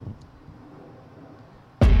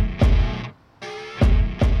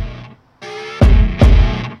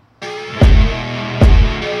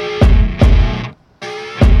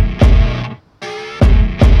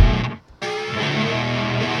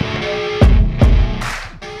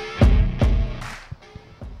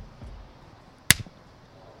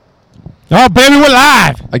Oh, baby, we're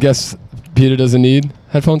live. I guess Peter doesn't need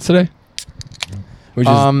headphones today. We broke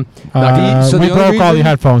all the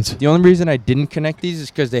headphones. The only reason I didn't connect these is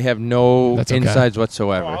because they have no insides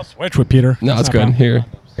whatsoever. I'll switch with Peter. No, that's good. Here,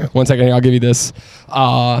 1 second. I'll give you this.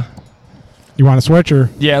 You want to switch or?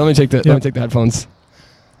 Yeah, let me take the headphones.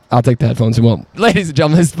 I'll take the headphones. Well, ladies and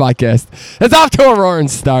gentlemen, this podcast is off to a roaring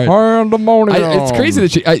start. It's crazy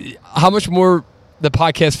that how much more the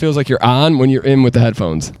podcast feels like you're on when you're in with the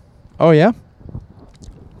headphones. Oh yeah,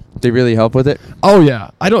 they really help with it. Oh yeah,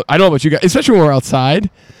 I don't know about you guys, especially when we're outside.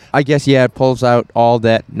 I guess it pulls out all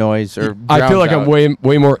that noise or. I feel like I'm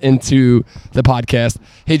way more into the podcast.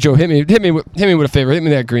 Hey Joe, hit me with a favor. Hit me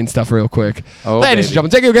that green stuff real quick. Oh, ladies and gentlemen,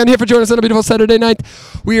 thank you again here for joining us on a beautiful Saturday night.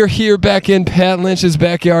 We are here back in Pat Lynch's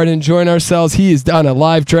backyard enjoying ourselves. He is on a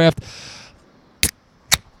live draft.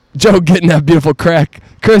 Joe getting that beautiful crack.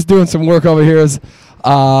 Chris doing some work over here.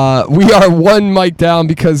 We are one mic down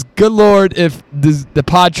because, good Lord, if the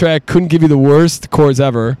pod track couldn't give you the worst chords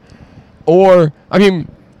ever, or, I mean,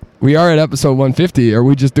 we are at episode 150. Are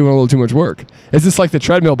we just doing a little too much work? Is this like the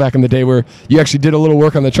treadmill back in the day where you actually did a little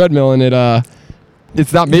work on the treadmill and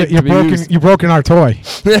it's not made to be used? You're broken our toy.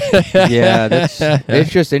 Yeah, it's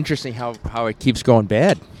just interesting how it keeps going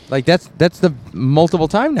bad. Like that's the multiple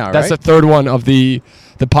time now, right? That's the third one of the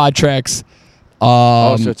pod tracks.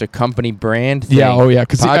 So it's a company brand thing. Yeah,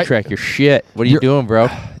 PodTrack, your shit. What are you doing, bro?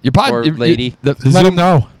 Your pod, or lady. Let him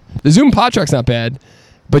know. The Zoom PodTrack's not bad,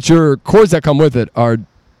 but your cords that come with it are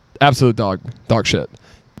absolute dog shit.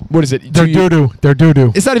 What is it? They're doo-doo. They're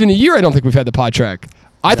doo-doo. It's not even a year I don't think we've had the PodTrack.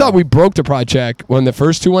 I thought we broke the PodTrack when the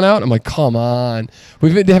first two went out. I'm like, come on.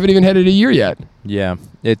 They haven't even had it a year yet. Yeah,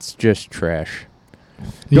 it's just trash.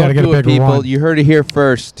 You gotta get a bigger people. one. You heard it here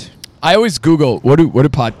first. I always Google what do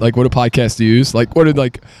podcasts use? Like what did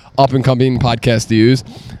up and coming podcasts use?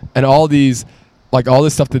 And all this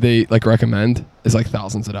stuff that they recommend is like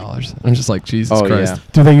thousands of dollars. I'm just like, Jesus Christ. Yeah.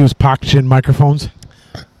 Do they use PockChin microphones?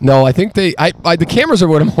 No, I think the cameras are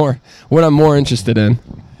what I'm more interested in.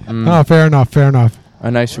 Oh, fair enough. A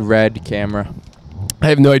nice red camera. I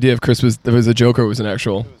have no idea if Chris was a joke or was an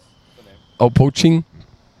actual. Oh, poaching.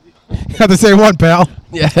 You have to say one, pal.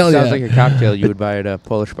 Yeah, hell yeah. Sounds like a cocktail you would buy at a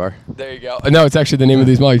Polish bar. There you go. No, it's actually the name of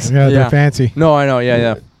these mics. Yeah, they're fancy. No, I know.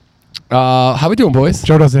 Yeah. How we doing, boys?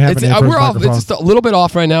 Joe doesn't have any. We're off. It's just a little bit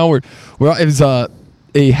off right now. It was a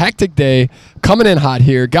hectic day, coming in hot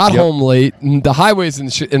here. Got home late. The highways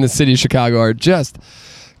in the city of Chicago are just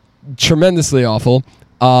tremendously awful.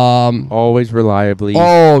 Always reliably.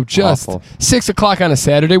 Oh, just awful. 6 o'clock on a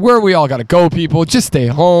Saturday. Where we all got to go, people. Just stay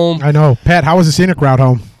home. I know. Pat, how was the scenic route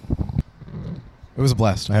home? It was a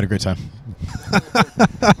blast. I had a great time.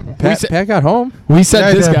 Pat got home. We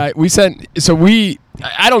sent this guy. We sent. So we.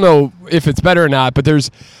 I don't know if it's better or not, but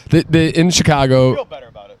there's in Chicago. I feel better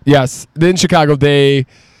about it. Yes, in Chicago they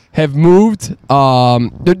have moved.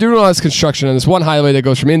 They're doing all this construction on this one highway that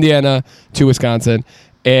goes from Indiana to Wisconsin,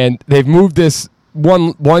 and they've moved this.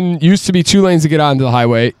 One used to be 2 lanes to get onto the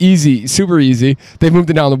highway. Easy, super easy. They've moved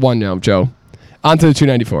it down to 1 now, Joe. Onto the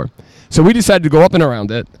 294. So we decided to go up and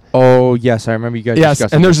around it. Oh, yes. I remember you guys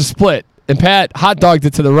discussing and there's a split. And Pat hot dogged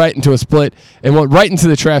it to the right into a split and went right into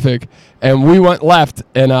the traffic. And we went left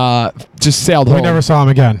and just sailed home. We never saw him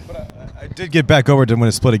again. But I did get back over to when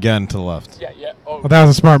it split again to the left. Yeah. Well, that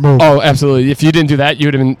was a smart move. Oh, absolutely. If you didn't do that, you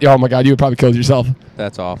would have been, oh my God, you would probably killed yourself.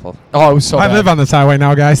 That's awful. Oh, it was so I bad. live on this highway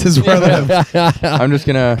now, guys. This is where I live. I'm just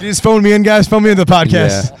going to... Just phone me in, guys. Phone me in the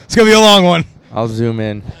podcast. Yeah. It's going to be a long one. I'll zoom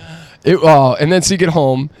in. And then so you get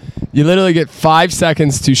home, you literally get 5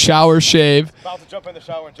 seconds to shower, shave. About to jump in the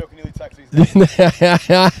shower and jokingly text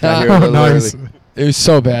Got here a little Nice. early. It was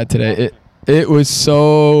so bad today. It was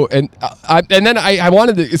so, and then I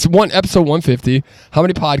wanted to. It's episode 150. How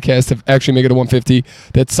many podcasts have actually made it to 150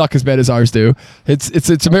 that suck as bad as ours do?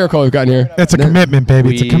 It's a miracle we've gotten here. It's a commitment,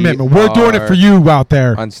 baby. It's a commitment. We're doing it for you out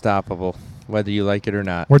there. Unstoppable, whether you like it or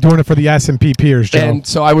not. We're doing it for the S&P peers, Joe. And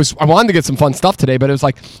so I wanted to get some fun stuff today, but it was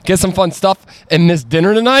like get some fun stuff and miss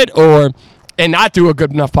dinner tonight, and not do a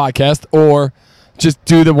good enough podcast, or just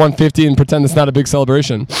do the 150 and pretend it's not a big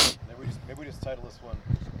celebration. Maybe we just title this one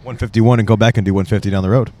 151 and go back and do 150 down the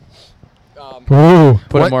road. Ooh.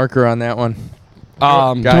 Put a marker on that one. Do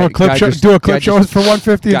a clip show for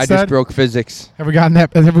 150 guy instead. just broke physics. Have we gotten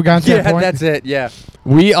that? Have we gotten to that point? That's it. Yeah.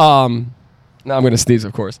 We now I'm gonna sneeze,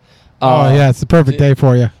 of course. It's the perfect day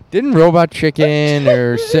for you. Didn't Robot Chicken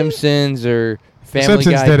or Simpsons or Family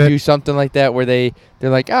Simpsons Guy did it. do something like that where they're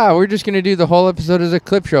like, we're just gonna do the whole episode as a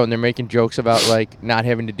clip show, and they're making jokes about like not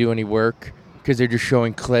having to do any work because they're just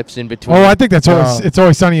showing clips in between. Oh, I think that's always it's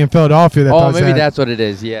always sunny in Philadelphia. That does maybe that. that's what it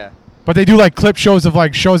is. Yeah. But they do like clip shows of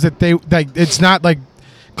like shows that they like. It's not like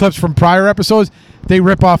clips from prior episodes, they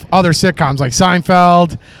rip off other sitcoms like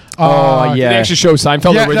Seinfeld. Oh, yeah. They actually show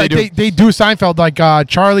Seinfeld. Yeah, or where they do Seinfeld. Like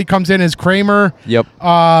Charlie comes in as Kramer. Yep.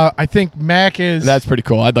 I think Mac is. That's pretty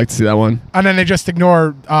cool. I'd like to see that one. And then they just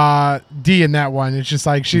ignore Dee in that one. It's just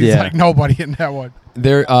like she's like nobody in that one.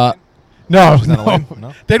 They're No, Isn't that a line?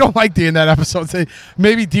 No? they don't like Dee in that episode.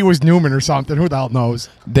 Maybe Dee was Newman or something. Who the hell knows?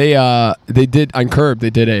 they did on Curb. They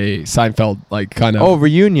did a Seinfeld like kind of. Oh,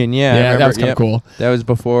 reunion. Yeah. I yeah, remember. that was kind of cool. That was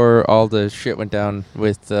before all the shit went down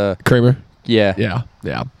with. Kramer. Yeah.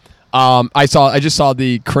 Yeah. I just saw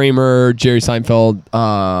the Kramer Jerry Seinfeld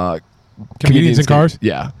Comedians in Cars?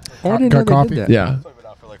 Yeah. Oh, I didn't Got know they coffee? did that. Yeah. It's been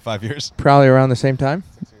out for like 5 years. Probably around the same time.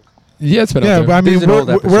 Yeah, it's been Yeah, up but there. I mean, This is an old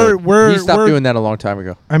episode. we're he stopped doing that a long time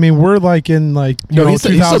ago. I mean, we're like in like No, he's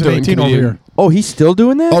still doing 2018 over comedian. here. Oh, he's still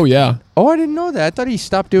doing that? Oh yeah. Oh, I didn't know that. I thought he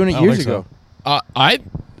stopped doing it I don't years think ago.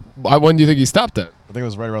 I when do you think he stopped it? I think it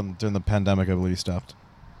was right around during the pandemic. I believe he stopped.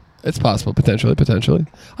 It's possible, potentially.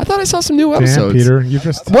 I thought I saw some new Damn, episodes. Peter, you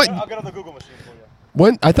just What? I'll get on the Google machine for you.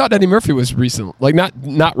 When I thought Eddie Murphy was recent, like not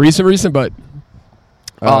recent, but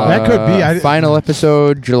That could be. Final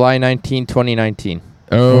episode, July 19, 2019.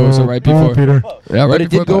 so right before. Peter. Yeah, right But it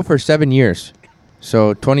before did go that. for 7 years.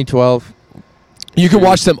 So 2012. You can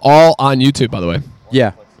watch them all on YouTube, by the way.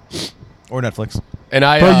 Yeah. Or Netflix. And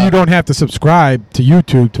I. But you don't have to subscribe to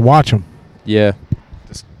YouTube to watch them. Yeah.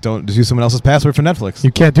 Just use someone else's password for Netflix.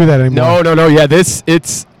 You can't do that anymore. No. Yeah, it's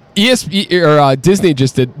ESP or Disney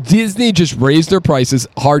just did. Disney just raised their prices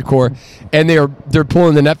hardcore, and they're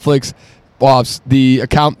pulling the Netflix off the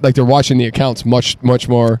account, like they're watching the accounts much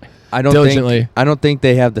more diligently. I don't think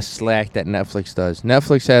they have the slack that Netflix does.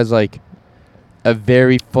 Netflix has like a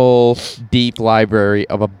very full, deep library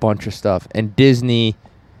of a bunch of stuff, and Disney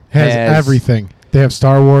has everything. They have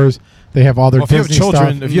Star Wars. They have all their Well, if you have Disney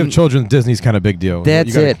children, stuff. if you have children, Disney's kind of big deal. That's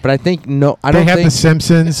You gotta- it. But I think I They don't have think The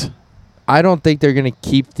Simpsons. I don't think they're gonna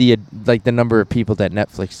keep the number of people that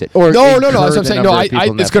Netflix did. Or No. incur That's what I'm the saying. number No, of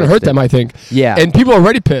people it's going to Netflix hurt them, did. I think. Yeah. And people are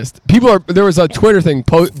already pissed. There was a Twitter thing,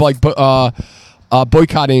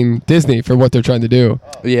 boycotting Disney for what they're trying to do.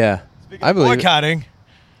 Yeah. I believe it. boycotting.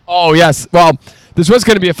 Oh yes. Well, this was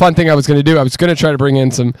going to be a fun thing I was going to do. I was going to try to bring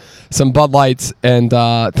in some Bud Lights and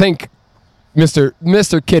thank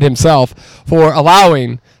Mr. Kid himself for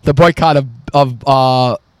allowing the boycott of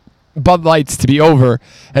Bud Lights to be over.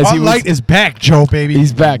 As Bud Light is back, Joe, baby.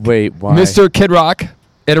 he's back. Wait, why? Mr. Kid Rock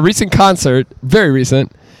at a recent concert, very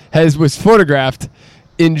recent, was photographed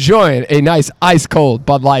enjoying a nice ice cold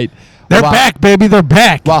Bud Light. They're back, baby. They're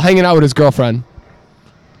back. While hanging out with his girlfriend.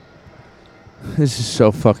 This is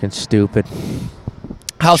so fucking stupid.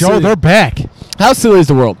 How Joe, silly, they're back. how silly is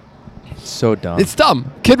the world? So dumb. It's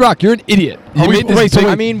dumb. Kid Rock, you're an idiot. You we- made this wait, so big-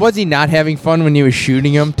 I mean, was he not having fun when he was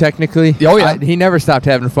shooting him? Technically, Oh, yeah. he never stopped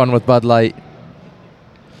having fun with Bud Light.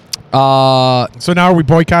 So now are we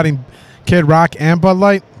boycotting Kid Rock and Bud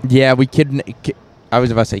Light? Yeah, I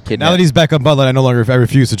was about to say kidnap. Now that he's back on Bud Light, I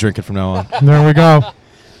refuse to drink it from now on. There we go.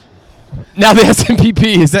 now the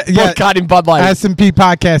SMPP is yeah. boycotting Bud Light. S&P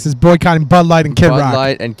podcast is boycotting Bud Light and Kid Bud Rock.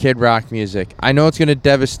 Light and Kid Rock music. I know it's going to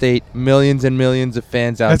devastate millions and millions of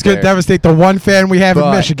fans out That's there. going to devastate the one fan we have in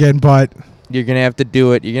But- Michigan, but You're going to have to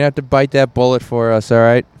do it. You're going to have to bite that bullet for us, all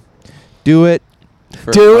right? Do it.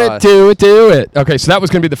 For Do us. it. Okay, so that was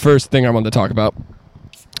going to be the first thing I wanted to talk about.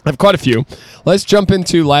 I have quite a few. Let's jump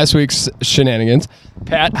into last week's shenanigans.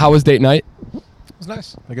 Pat, how was date night? It was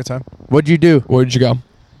nice. A good time. What'd you do? Where did you go?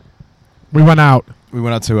 we went out. We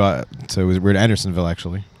went out we're in Andersonville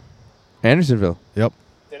actually. Andersonville. Yep.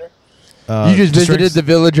 You just visited drinks, the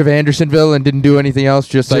village of Andersonville and didn't do anything else?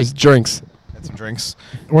 Just like, Just drinks. had some drinks.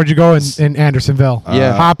 Where'd you go in Andersonville?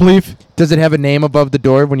 Yeah. Hop Leaf? does it have a name above the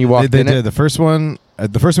door when you walked They in did. it? The first one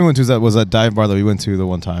we went to was that dive bar that we went to the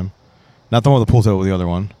one time. Not the one with the pool table, the other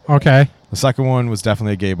one. Okay. The second one was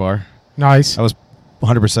definitely a gay bar. Nice. I was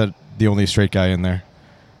 100% the only straight guy in there.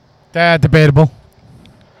 Debatable.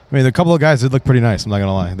 I mean, a couple of guys did look pretty nice. I'm not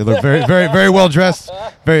gonna lie. They look very, very, very well dressed.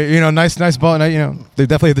 Very, nice ball. They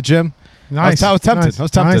definitely hit the gym. Nice. I was tempted. Nice. I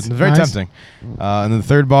was tempted. Nice. It was very Nice. tempting. And then the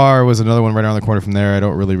third bar was another one right around the corner from there. I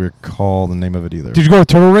don't really recall the name of it either. Did you go to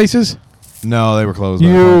turtle races? No, they were closed.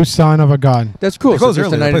 You son of a gun. That's cool. They So closed just a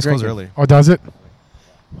early. The night of place closed drinking. early. Oh, does it?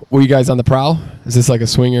 Were you guys on the prowl? Is this like a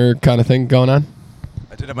swinger kind of thing going on?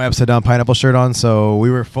 I did have my upside down pineapple shirt on, so we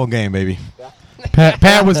were full game, baby.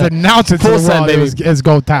 Pat was announcing to Full the send, world baby. it's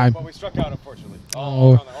go time. we struck out, unfortunately.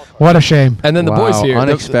 Oh, what a shame. And then the boys Wow, here.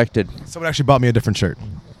 unexpected. Someone actually bought me a different shirt.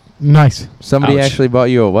 Nice. Somebody Ouch. actually bought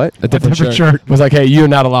you a what? A different different shirt. shirt. Was like, hey, you're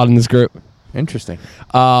not allowed in this group. Interesting.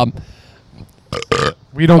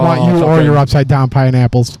 We don't want you or fucking- your upside down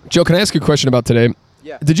pineapples. Joe, can I ask you a question about today?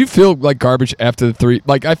 Yeah. Did you feel like garbage after the 3?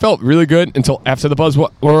 Like, I felt really good until after the buzz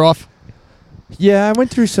wore off. Yeah, I went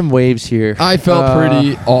through some waves here. I felt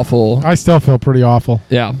pretty awful. I still feel pretty awful.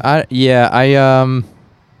 Yeah.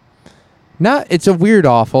 It's a weird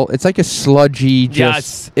awful. It's like a sludgy.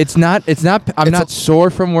 Yes. It's not. I'm not sore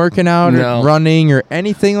from working out or running or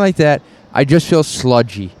anything like that. I just feel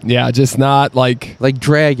sludgy. Yeah, just not like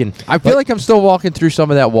dragging. I feel like I'm still walking through some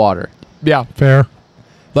of that water. Yeah. Fair.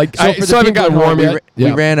 Like, So I for the still haven't people gotten at home, warm yet.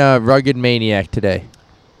 We ran a Rugged Maniac today.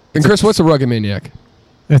 And Chris, what's a Rugged Maniac?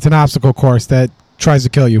 It's an obstacle course that tries to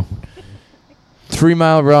kill you.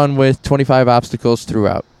 3-mile run with 25 obstacles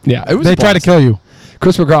throughout. Yeah, it was. They try to kill you.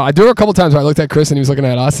 Chris McGraw. I do it a couple times where I looked at Chris and he was looking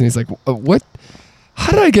at us and he's like, "What?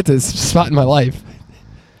 How did I get this spot in my life?"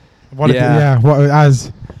 Rather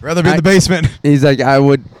be in the basement. He's like,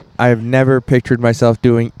 I have never pictured myself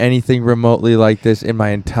doing anything remotely like this in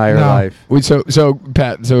my entire life. So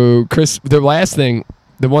Pat, Chris, the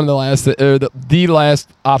last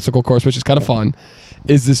obstacle course, which is kind of fun,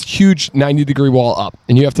 is this huge 90-degree wall up,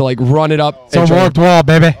 and you have to like run it up. It's a warped wall,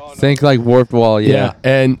 baby. Think like warped wall, yeah.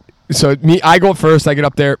 And so I go first. I get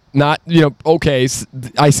up there, okay.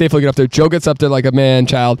 I safely get up there. Joe gets up there like a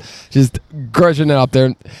man-child, just grudging it up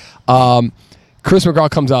there. Chris McGraw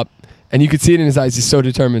comes up, and you can see it in his eyes. He's so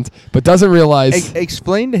determined, but doesn't realize.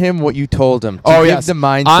 Explain to him what you told him. Yes, the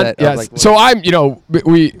mindset. Yes. Of like, so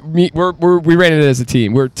we ran it as a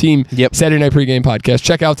team. We're a team. Yep. Saturday Night Pregame Podcast.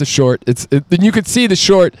 Check out the short. Then you could see the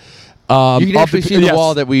short. You can actually see the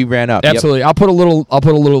wall that we ran up. Absolutely. Yep. I'll put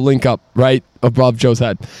a little link up right above Joe's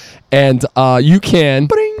head, and you can.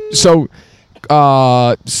 Ba-ding. So,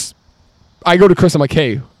 I go to Chris. I'm like,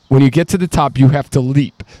 hey, when you get to the top, you have to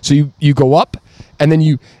leap. So you go up, and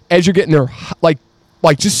then as you're getting there, like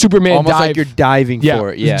just Superman almost dive. like you're diving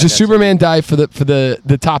for it. Yeah, just Superman dive for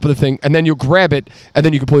the top of the thing, and then you'll grab it, and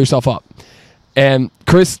then you can pull yourself up. And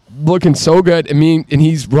Chris looking so good, and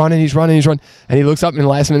he's running, and he looks up, and in the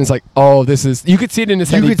last minute, it's like, oh, this is. You could see it in his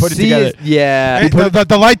head. He put it together. Yeah.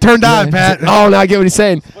 The light turned on, Pat. Oh, now I get what he's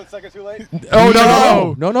saying. Split second too late.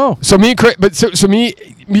 Oh No. So me and Chris,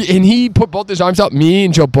 and he put both his arms out. Me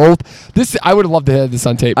and Joe both. This I would have loved to have this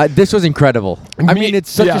on tape. This was incredible. I mean, it's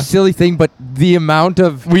such a silly thing, but the amount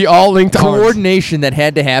of we all linked coordination that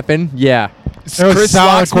had to happen. Yeah. Chris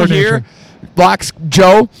locks me here, blocks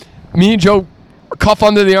Joe. Me and Joe cuff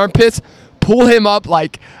under the armpits, pull him up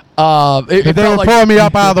like. They were pulling me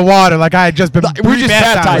up out of the water like I had just been. We just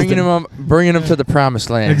baptized bringing him to the promised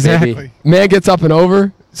land. Exactly. Baby. Man gets up and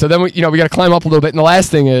over. So then we got to climb up a little bit, and the last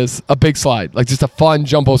thing is a big slide, like just a fun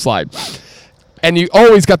jumbo slide. And you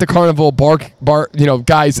always got the carnival bar,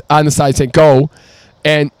 guys on the side saying go,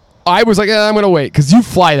 and I was like, I'm gonna wait because you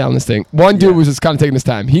fly down this thing. One dude was just kind of taking his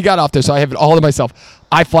time. He got off there, so I have it all to myself.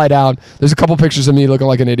 I fly down. There's a couple pictures of me looking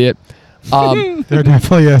like an idiot. There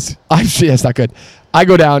definitely is. It's not good. I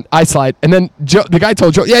go down, I slide, and then the guy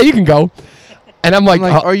told Joe, yeah, you can go. And I'm like,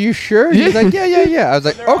 are you sure? He's like, yeah. I was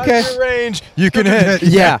like, okay. Range. You can hit.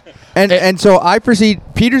 Yeah. And so I proceed.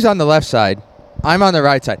 Peter's on the left side. I'm on the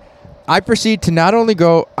right side. I proceed to not only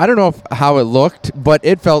go, I don't know how it looked, but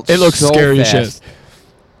it felt looked so scary as fast. Shit.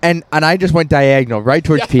 And I just went diagonal right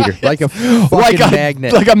towards Peter, like a fucking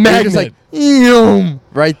magnet. Like a magnet. Just like,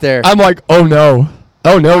 right there. I'm like, oh no,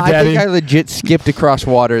 Daddy. I think I legit skipped across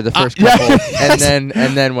water the first couple, and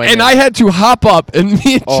then went. And I had to hop up, and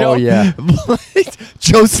me and Joe. Oh yeah.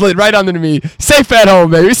 Joe slid right under me. Safe at home,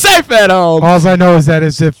 baby. Safe at home. All I know is that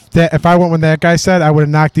if I went when that guy said, I would have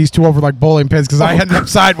knocked these two over like bowling pins because I ended up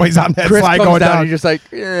sideways on that Chris slide comes going down. down. You're just like,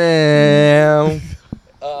 It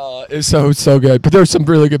was so good. But there's some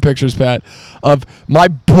really good pictures, Pat, of my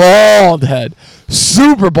bald head,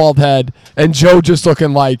 super bald head, and Joe just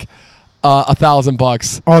looking like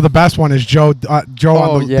 $1,000. Oh, the best one is Joe on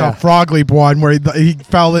the frog leap one where he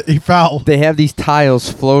fell. They have these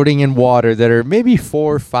tiles floating in water that are maybe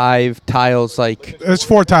 4 or 5 tiles, like it's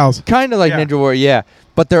 4 tiles, kind of like Ninja Warrior, yeah.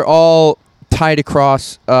 But they're all tied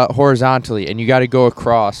across horizontally, and you got to go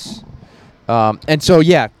across. And so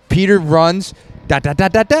Peter runs.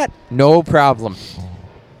 No problem.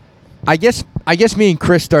 I guess me and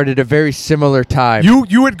Chris started a very similar time.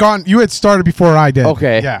 You had started before I did.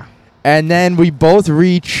 Okay. Yeah. And then we both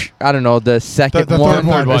reach, I don't know, the second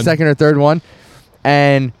the second or third one.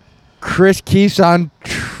 And Chris keeps on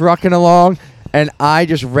trucking along, and I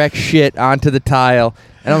just wreck shit onto the tile.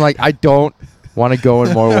 And I'm like, I don't want to go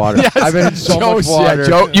in more water. Yes. I've been in so much water. Yeah,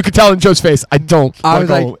 Joe, you could tell in Joe's face, I don't want to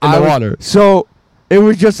go in the water. So it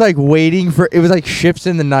was just like waiting for, it was like ships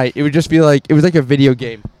in the night. It would just be like, it was like a video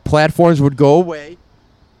game. Platforms would go away.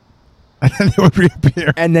 And then they would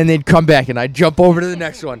reappear. And then they'd come back, and I'd jump over to the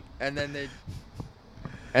next one. And then they'd...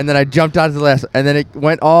 And then I jumped onto the last, and then it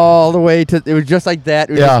went all the way to. It was just like that.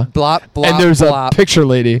 It was just blop, blop, and there's blop. a picture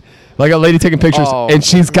lady, like a lady taking pictures, and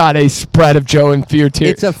she's got a spread of Joe in fear tear.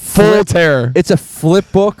 It's a full terror. It's a flip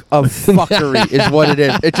book of fuckery, is what it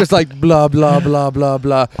is. It's just like blah blah blah blah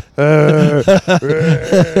blah.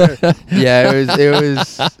 Yeah, it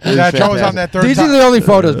was. Yeah, Joe was on that third. These are the only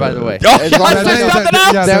photos, by the way. As long as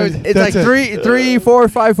I know. It's like three, 4,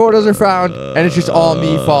 5 photos are found, and it's just all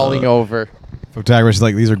me falling over. Photographer's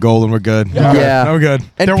like, these are gold and we're good. Yeah. No, we're good.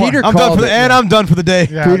 And Peter I'm done for the and I'm done for the day.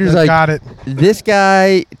 Yeah, Peter's like, got it. This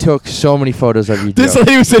guy took so many photos of you, This Joe.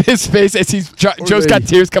 lady was in his face as Joe's got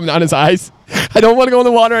tears coming down his eyes. I don't want to go in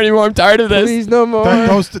the water anymore. I'm tired of this. Please no more.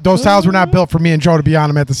 Those tiles were not built for me and Joe to be on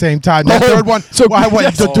them at the same time. That third one, so I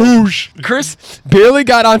went the douche. Chris barely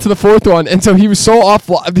got onto the fourth one, and so he was so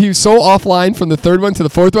offline from the third one to the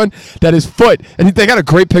fourth one that his foot, and they got a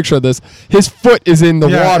great picture of this. His foot is in the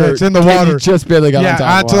water. It's in the and water. He just barely got on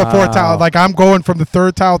top. onto the fourth tile. Like I'm going from the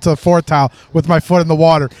third tile to the fourth tile with my foot in the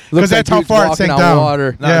water because that's how far it sank down.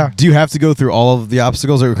 Water. Now, Yeah. do you have to go through all of the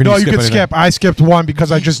obstacles, or can No, you you skip could anything? skip. I skipped one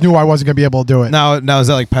because I just knew I wasn't gonna be able to do it. Now, does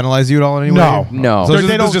that like penalize you at all in any way? No. So They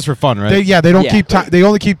this don't- is just for fun, right? They don't keep time. They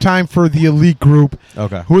only keep time for the elite group.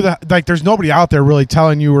 Okay. There's nobody out there really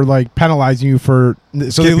telling you or like penalizing you for.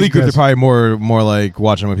 So the elite group, they're probably more like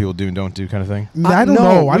watching what people do and don't do kind of thing. I don't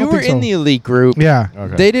know. I we don't were think so. in the elite group. Yeah.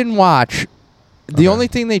 Okay. They didn't watch. The Okay. only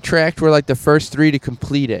thing they tracked were like the first 3 to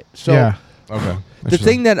complete it. So Yeah. Okay. the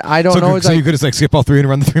thing that I don't know is so like you could just like skip all 3 and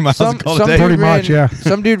run the 3 miles some and call it a day. dude Pretty much, ran- yeah.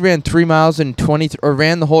 Some dude ran 3 miles in 20 or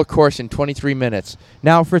ran the whole course in 23 minutes.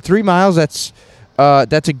 Now for 3 miles, that's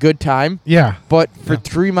a good time. Yeah. But for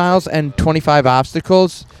 3 miles and 25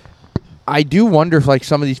 obstacles, I do wonder if like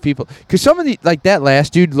some of these people, because some of the like that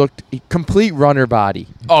last dude looked complete runner body.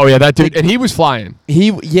 Oh yeah, that dude, and he was flying. And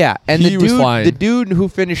He the was dude, flying. the dude who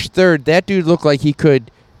finished third, that dude looked like he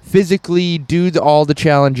could physically do all the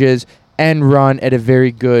challenges and run at a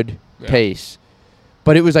very good pace.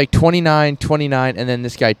 But it was like 29, and then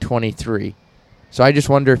this guy 23. So I just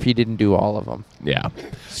wonder if he didn't do all of them. Yeah.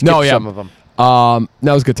 Skip some of them.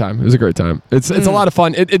 That was a good time. It was a great time. It's a lot of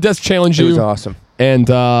fun. It does challenge It you. was awesome. And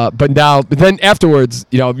but then afterwards,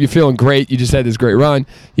 you're feeling great. You just had this great run.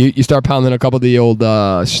 You start pounding a couple of the old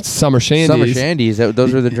summer shandies. Summer shandies.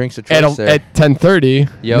 Those were the drinks of choice there. At 10:30.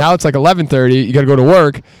 Yep. Now it's like 11:30. You got to go to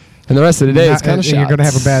work, and the rest of the day is kind of You're gonna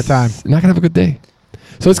have a bad time. You're not gonna have a good day.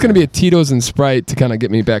 So it's gonna be a Tito's and Sprite to kind of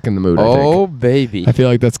get me back in the mood. Oh, baby. I feel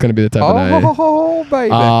like that's gonna be the type of night. Oh,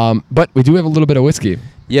 baby. But we do have a little bit of whiskey.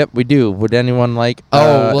 Yep, we do. Would anyone like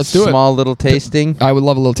let's do it. small little tasting? I would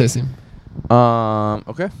love a little tasting.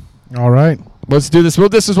 Okay. All right. Let's do this. Well,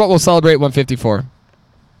 this is what we'll celebrate 154.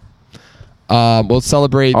 We'll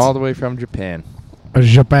celebrate All the way from Japan.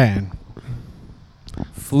 Japan.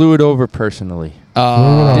 Flew it over personally.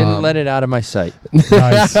 Didn't let it out of my sight.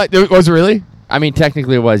 Nice. Was it really? I mean,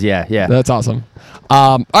 technically it was, yeah. That's awesome.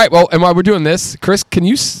 All right. Well, and while we're doing this, Chris, can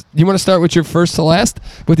you want to start with your first to last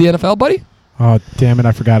with the NFL, buddy? Oh damn it!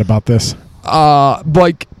 I forgot about this. Why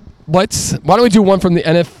don't we do one from the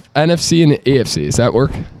NFC and the AFC? Does that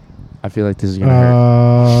work? I feel like this is going to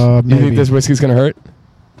hurt. You think Maybe. this whiskey's gonna hurt?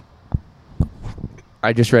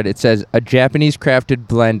 I just read it. It says, a Japanese crafted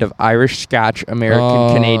blend of Irish, Scotch,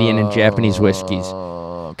 American, Canadian, and Japanese whiskeys.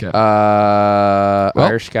 Okay. Irish,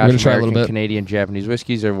 we're Scotch, gonna try a little American, bit. Canadian, Japanese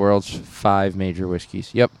whiskeys are world's 5 major whiskeys.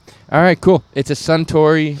 Yep. All right, cool. It's a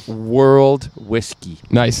Suntory World Whiskey.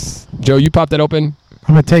 Nice. Joe, you pop that open.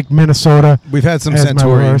 I'm gonna take Minnesota. We've had some As my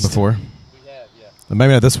Santorini worst. before. We have, yeah.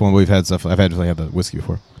 Maybe not this one, but we've had stuff. I've actually had the whiskey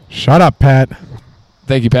before. Shut up, Pat.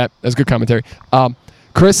 Thank you, Pat. That's good commentary.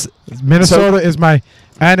 Chris, Minnesota is my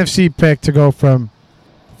NFC pick to go from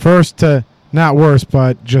first to not worst,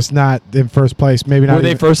 but just not in first place. Maybe not. were they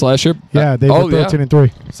even- first last year? Yeah, they were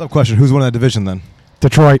 13-3. Sub question: who's won that division then?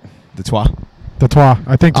 Detroit. Detroit. Detroit.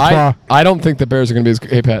 I think Detroit. I don't think the Bears are going to be as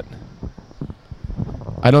good. Hey, Pat.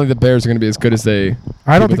 I don't think the Bears are going to be as good as they.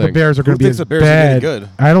 I don't people think the Bears are going to be thinks as the Bears are gonna bad. be good?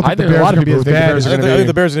 I don't I think the think a Bears lot are of going to be as people think the bad Bears as are they're gonna going to be.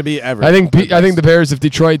 the Bears are going to be average. I think the Bears, if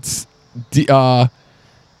Detroit's.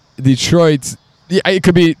 Yeah, it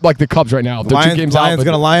could be like the Cubs right now. They're 2 games out. Lions but-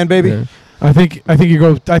 going to lion, baby. Yeah. I think you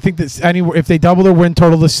go. I think that's anywhere. If they double their win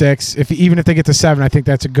total to 6, even if they get to 7, I think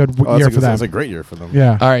that's a good year for them. That's a great year for them.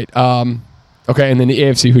 Yeah. All right. Okay, and then the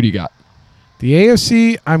AFC, who do you got? The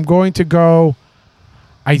AFC, I'm going to go.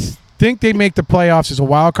 I think they make the playoffs as a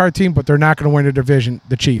wild card team, but they're not going to win the division.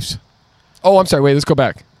 The Chiefs. Oh, I'm sorry. Wait, let's go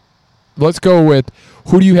back. Let's go with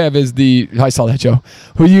who do you have as the? I saw that, Joe.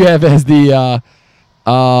 Who do you have as the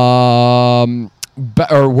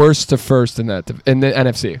or worst to first in the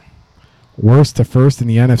NFC? Worst to first in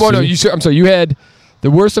the NFC. Oh no, I'm sorry. You had The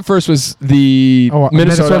worst to first was the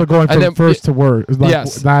Minnesota going from then, first to worst. Like,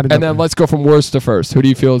 yes. not And then let's go from worst to first. Who do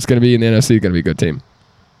you feel is going to be in the NFC going to be a good team?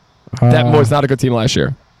 That was not a good team last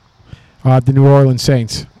year. The New Orleans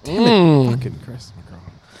Saints. Fucking Christ.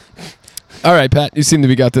 All right, Pat, you seem to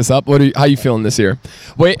be got this up. How you feeling this year?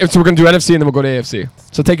 Wait, so we're going to do NFC and then we'll go to AFC.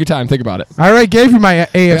 So take your time. Think about it. I already gave you my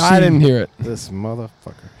AFC. I didn't hear it. This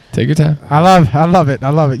motherfucker. Take your time. I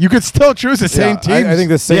love it. You could still choose the same team. I think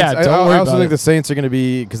the Saints. Yeah, don't I worry also about think it. the Saints are going to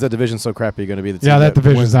be, because that division's so crappy, going to be the team. Yeah, that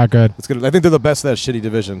division's not good. It's gonna. I think they're the best of that shitty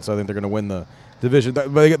division, so I think they're going to win the division.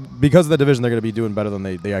 But because of the division, they're going to be doing better than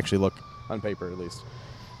they actually look on paper, at least.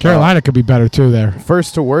 Carolina could be better too there.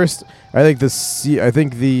 First to worst, I think the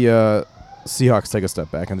Seahawks take a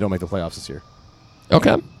step back and they don't make the playoffs this year.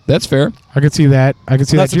 Okay, that's fair. I could see that. Not that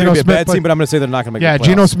they're going to be a bad team, but I'm going to say they're not going to make the playoffs.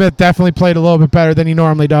 Geno Smith definitely played a little bit better than he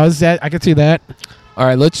normally does. I could see that. All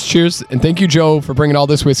right, let's cheers. And thank you, Joe, for bringing all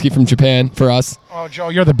this whiskey from Japan for us. Oh, Joe,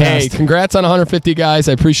 you're the Hey, best. congrats on 150, guys.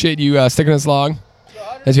 I appreciate you sticking us along.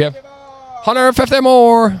 As you have 150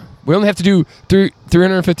 more. We only have to do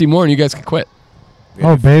 350 more, and you guys can quit.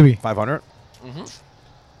 Oh, baby. 500.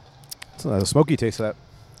 It's a smoky taste of that.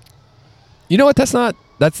 You know what? That's not.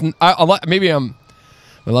 That's maybe I'm.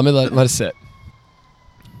 Well, let it sit.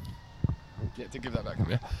 Yeah, give that back to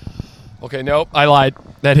me. Okay, nope, I lied.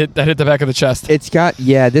 That hit the back of the chest. It's got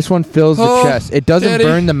this one fills the chest. It doesn't Daddy.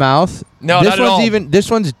 burn the mouth. No, this not at one's all.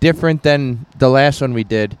 This one's different than the last one we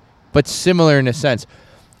did, but similar in a sense.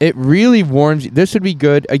 It really warms. This would be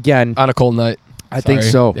good again. On a cold night. I think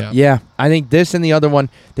so. Yeah. Yeah, I think this and the other one,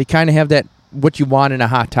 they kind of have that what you want in a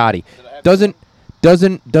hot toddy. Doesn't do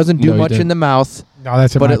No, you much didn't. in the mouth, No,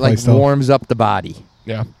 that's in but my it like place, though. warms up the body.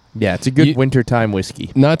 Yeah. Yeah, it's a good wintertime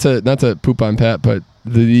whiskey. Not to poop on Pat, but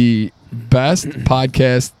the best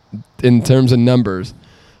podcast in terms of numbers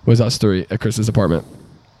was us three at Chris's apartment.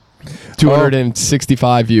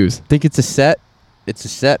 265 views. Think it's a set? It's a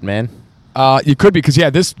set, man. You could be because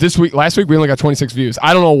last week we only got 26 views.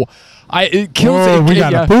 I don't know. It kills. Oh, we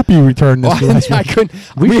got a poopy return this last I week. couldn't.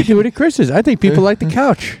 We should do it at Chris's. I think people like the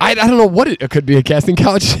couch. I don't know what it could be, a casting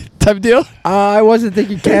couch type of deal. I wasn't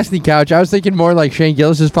thinking casting couch. I was thinking more like Shane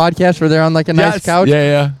Gillis's podcast where they're on like a nice couch.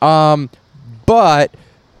 Yeah. But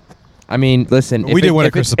I mean, listen, We did win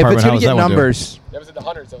at Chris's if it's apartment. How going was to get that one doing? numbers, That was in the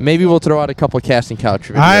hundreds. maybe we'll throw out a couple casting couch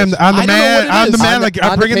videos. I'm the I don't know man. what it I'm the is. man. On Like the-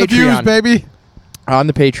 I'm on the bringing the views, Patreon. baby. on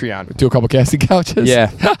the Patreon. Do a couple casting couches.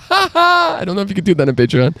 Yeah. I don't know if you could do that on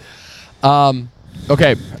Patreon.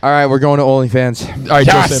 Okay. All right, we're going to OnlyFans. All right,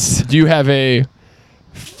 Yes. Joseph. Do you have a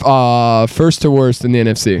first to worst in the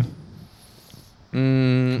NFC?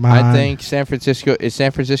 I think San Francisco is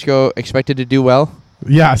San Francisco expected to do well.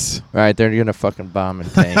 Yes. All right, they're gonna fucking bomb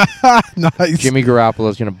and tank. Nice. Jimmy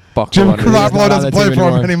Garoppolo's gonna buckle Jimmy under. not Garoppolo on doesn't that play team for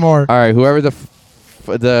him anymore. All right, whoever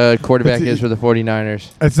the quarterback It's- is for the 49ers,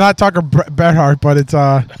 It's not Tucker Berhart, but it's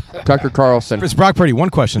Tucker Carlson. It's Brock Purdy. One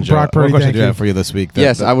question, Joe. Brock Purdy, One question thank do you you. have for you this week?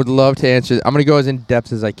 Yes, I would love to answer. I'm going to go as in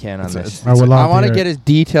depth as I can on this. I would love I want to to hear get it. as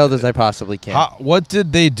detailed as I possibly can. What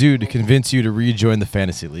did they do to convince you to rejoin the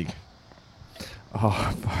fantasy league?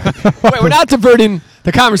 Wait, we're not diverting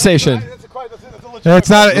the conversation. it's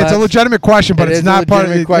not. It's a Let's- legitimate question, but It it's is not a part of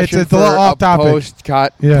legitimate it. question It's a little for off topic.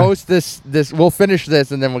 Yeah. Post this. We'll finish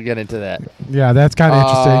this and then we'll get into that. Yeah, that's kind of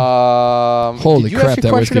interesting. Holy did you crap, ask a that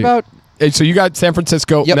question whiskey. about? Hey, so you got San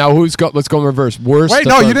Francisco. Yep. Now let's go in reverse. Worst. Wait, to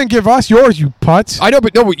no, you first. didn't give us yours, you putz. I know,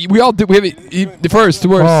 but no, we all did. We have the first to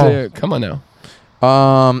worst. Oh. Come on now.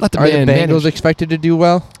 Are the the man Bengals manage. expected to do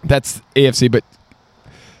well? That's AFC, but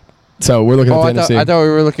so we're looking Oh, at the NFC. I thought we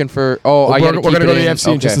were looking for. Oh, I We're gotta gonna keep go it to the in.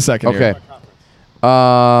 AFC in just a second Okay. here.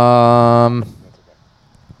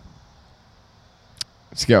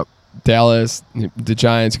 So you got Dallas, the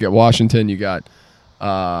Giants. You got Washington. You got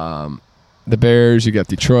the Bears. You got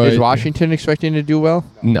Detroit. Is Washington expecting to do well?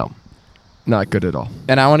 No, not good at all.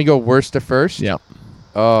 And I want to go worst to first. Yeah,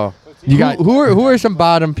 Oh, you got who are some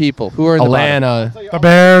bottom people? Who are in the bottom? Atlanta. The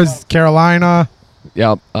Bears, Carolina.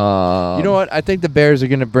 Yep. You know what? I think the Bears are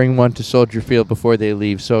going to bring one to Soldier Field before they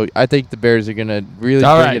leave. So I think the Bears are going to really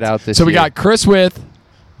All bring right. it out this So we year. got Chris with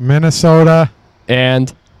Minnesota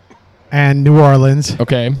and and New Orleans.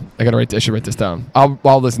 okay. I should write this down. I'll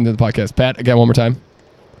listen to the podcast. Pat, again one more time.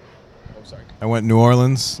 I went New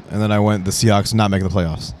Orleans, and then I went the Seahawks not making the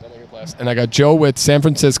playoffs. And I got Joe with San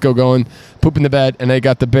Francisco going pooping the bed, and I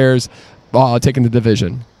got the Bears taking the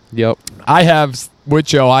division. Yep. I have with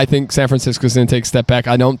Joe. I think San Francisco's going to take a step back.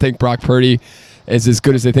 I don't think Brock Purdy is as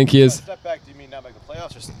good as they think he is. Step back, do you mean not make the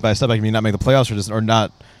playoffs? By step back, you mean not make the playoffs, or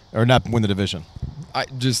not win the division?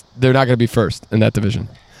 They're not going to be first in that division.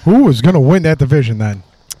 Who is going to win that division then?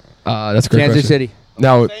 That's a great Kansas question. City.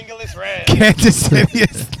 Now, Kansas City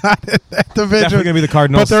is not in that division. Definitely gonna be the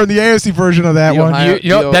Cardinals. But they're in the AFC version of that The one. Ohio- you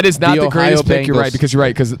know, the that is not the Ohio greatest pick. You're right, Bengals. because you're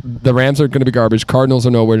right, because the Rams are going to be garbage. Cardinals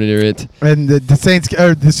are nowhere near it, And the Saints,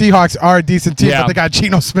 the Seahawks are a decent team, Yeah. but they got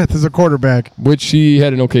Geno Smith as a quarterback. which he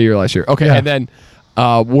had an okay year last year. Okay, Yeah. and then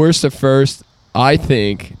worst to first, I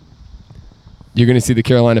think you're going to see the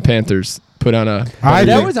Carolina Panthers put on a. I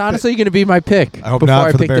That think was honestly going to be my pick. I hope before not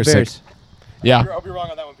I for the picked Bears' sake. Yeah, I hope you're wrong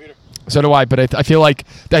on that one, Peter. so do I. But I feel like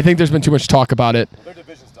I think there's been too much talk about it. Their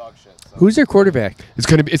division's dog shit. So. Who's their quarterback? It's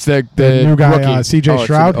going to be. It's the new guy, rookie. C.J. Oh,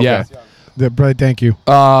 Stroud. okay. Yeah. Thank you.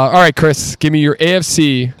 All right, Chris, give me your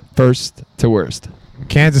AFC first to worst.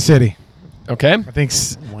 Kansas City. Okay. I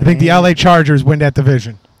think the LA Chargers win that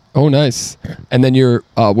division. Oh, nice. And then your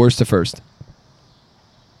worst to first.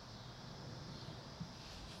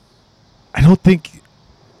 I don't think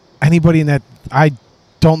anybody in that. I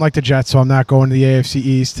don't like the Jets, so I'm not going to the AFC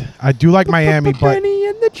East. I do like Miami, but Penny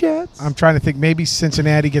and the Jets. I'm trying to think. Maybe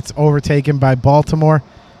Cincinnati gets overtaken by Baltimore,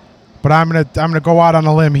 but I'm gonna go out on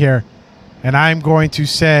a limb here, and I'm going to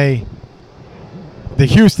say the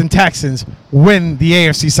Houston Texans win the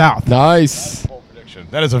AFC South. Nice. Bold prediction.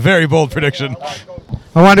 That is a very bold prediction.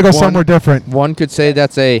 I wanted to go somewhere different. One could say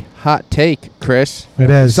that's a hot take, Chris. It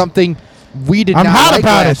is. Something we did I'm not hot like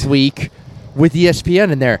about last it. week with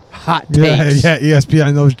ESPN in there. Hot Yeah, takes. yeah,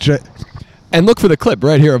 ESPN those Jets. And look for the clip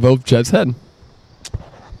right here of both Jets' head.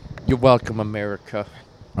 You're welcome, America.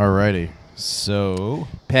 Alrighty. So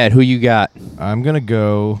Pat, who you got? I'm gonna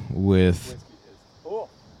go with.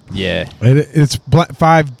 Yeah. It's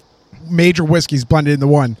 5 major whiskeys blended into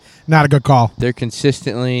one. Not a good call. They're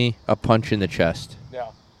consistently a punch in the chest. Yeah.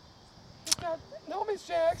 No, Miss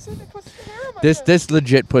Jackson. It puts the hair on my This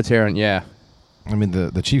legit puts hair on. Yeah. I mean,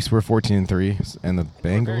 the Chiefs were 14-3, and the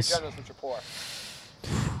Bengals.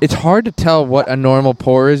 It's hard to tell what a normal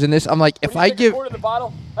pour is in this. I'm like, if I go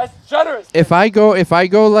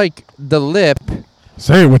like the lip,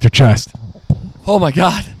 Say it with your chest. Oh, my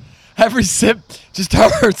God. Every sip just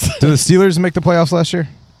hurts. Did the Steelers make the playoffs last year?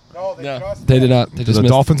 No, No, they did not. They Did just the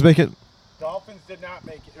missed. Dolphins make it? Dolphins did not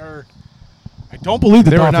make it. I don't believe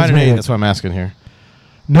the They were Dolphins 9-8. made it. That's what I'm asking here.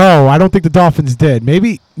 No, I don't think the Dolphins did.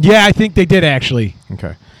 Maybe. Yeah, I think they did actually.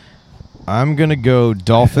 Okay. I'm gonna go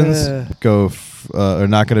Dolphins. Are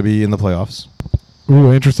not gonna be in the playoffs.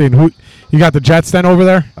 Ooh, interesting. Who you got the Jets then over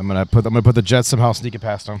there? I'm gonna put the Jets somehow sneak it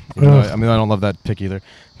past them. Ugh. I don't love that pick either.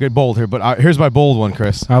 Good bold here, but here's my bold one,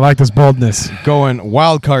 Chris. I like this boldness. Going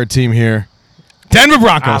wild card team here. Denver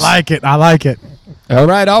Broncos. I like it. All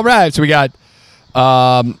right. So we got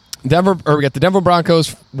we got the Denver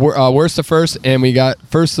Broncos worst to first, and we got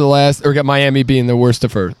first to last, or we got Miami being the worst to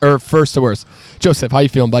first, or first to worst. Joseph, how you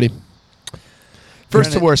feeling, buddy?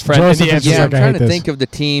 First to worst, friend. Joseph in the is NFC. just yeah, like I'm I trying hate to this. think of the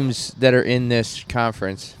teams that are in this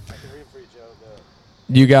conference.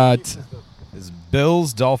 You got Is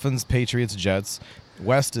Bills, Dolphins, Patriots, Jets.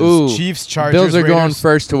 West is Ooh, Chiefs, Chargers, Bills are going Raiders.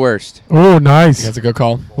 first to worst. Oh, nice. that's a good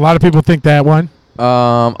call. A lot of people think that one.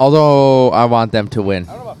 Although I want them to win.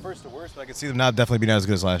 I don't know about first to worst, but I can see them not definitely being as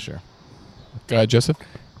good as last year. Go ahead, Joseph.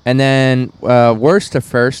 And then worst to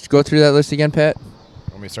first. Go through that list again, Pat.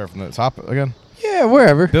 Want me to start from the top again? Yeah,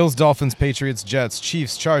 wherever. Bills, Dolphins, Patriots, Jets,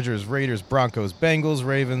 Chiefs, Chargers, Raiders, Broncos, Bengals,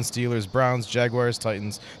 Ravens, Steelers, Browns, Jaguars,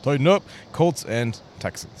 Titans, Colts, and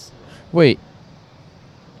Texans. Wait.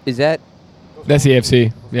 Is that? That's the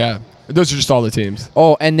AFC. Yeah, those are just all the teams.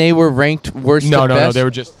 Oh, and they were ranked worst No, to no, best? they were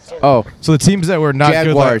just. Oh, So the teams that were not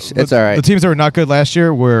Jaguars, good, it's all right. The teams that were not good last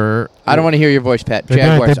year were. I don't want to hear your voice, Pat. They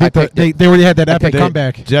Jaguars. I beat picked it. they already had that epic picked it.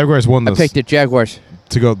 comeback. Jaguars won I this picked it. Jaguars.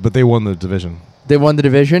 to go, but they won the division They won the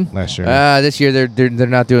division last year. This year they're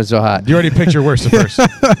not doing so hot. You already picked your worst to first.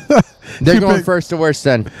 They're You going picked- first to worst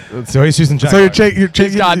then. So he's using So Jaguars. you're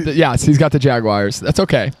He's got he's got the Jaguars. That's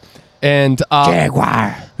okay. And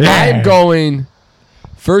Jaguar. I'm going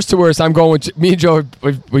first to worst. I'm going with me and Joe.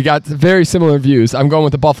 We got very similar views. I'm going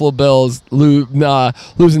with the Buffalo Bills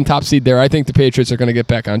losing top seed there. I think the Patriots are going to get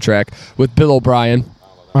back on track with Bill O'Brien.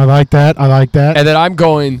 I like that. And then I'm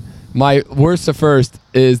going. My worst to first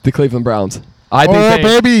is the Cleveland Browns. I think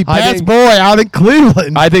baby, Pat's boy out in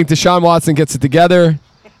Cleveland. I think Deshaun Watson gets it together.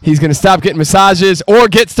 He's going to stop getting massages or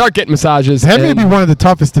start getting massages. that may and be one of the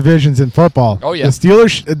toughest divisions in football. Oh, yeah. the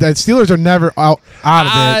Steelers are never out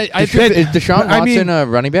of it. I think Is Deshaun I mean- Watson a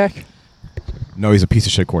running back? No, he's a piece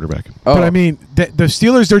of shit quarterback. Oh. But I mean, the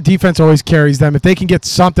Steelers, their defense always carries them. If they can get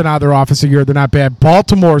something out of their offense a year, they're not bad.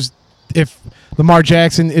 Baltimore's, if Lamar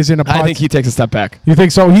Jackson is in a I think he takes a step back. You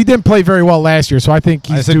think so? He didn't play very well last year, so I think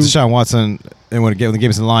I he's think due. Deshaun Watson, and when the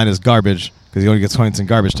game's in line, is garbage because he only gets points in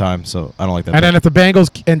garbage time. So I don't like that. And then if the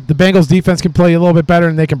Bengals defense can play a little bit better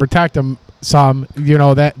and they can protect him, some,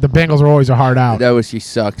 that the Bengals are always a hard out. That whiskey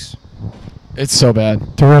sucks. It's so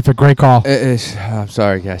bad. Terrific, great call. It is. I'm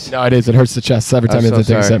sorry, guys. No, it is. It hurts the chest every time I'm you have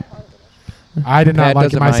so to take a sorry. sip. I did not Pat like it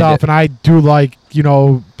doesn't mind myself, it. and I do like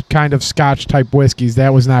kind of Scotch type whiskeys.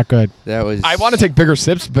 That was not good. That was. I want to take bigger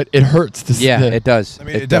sips, but it hurts. Yeah, it does. I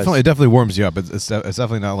mean, it it does. definitely warms you up. It's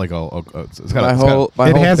definitely not like it's got My a, whole. My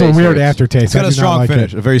It whole has a face weird hurts. aftertaste. it's got I a do not strong like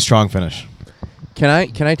finish, it. a very strong finish. Can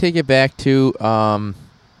I take it back to Why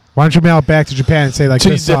don't you mail it back to Japan and say like So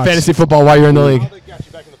you this did sucks. fantasy football while you're in the league.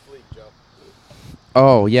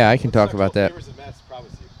 Oh yeah, I can talk about that.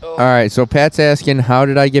 All right, so Pat's asking, how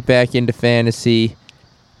did I get back into fantasy?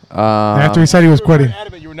 After he said he was quitting.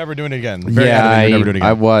 You were never doing it again. Very Yeah, adamant you were never doing it again.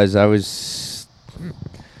 I was.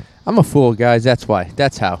 I'm a fool, guys. That's why.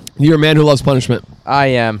 That's how. You're a man who loves punishment. I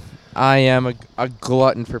am a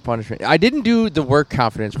glutton for punishment. I didn't do the work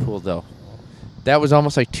confidence pool though. That was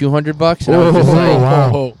almost like $200, and I was just like,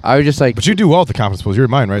 wow. I was just like, But you do well with the conference pools. You're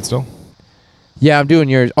mine, right? Still, yeah, I'm doing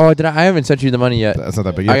yours. Oh, did I haven't sent you the money yet. that's not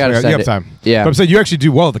that big. I gotta you send have it. time. Yeah. But I'm saying you actually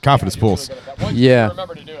do well with the confidence pools. Yeah.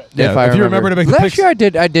 Remember to do it. Yeah, if you remember to make the last picks. year I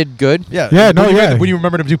did good. Yeah. Yeah, no, when you yeah. when you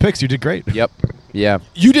remember to do picks, you did great. Yep. Yeah.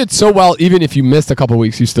 You did so well, even if you missed a couple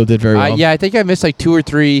weeks, you still did very well. Yeah, I think I missed like 2 or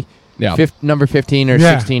 3 Yeah. number 15 or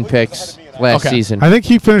Yeah. 16 picks last Okay. season. I think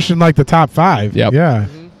he finished in like the top 5. Yep. Yeah.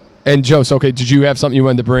 And Joe, so okay, did you have something you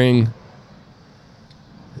wanted to bring?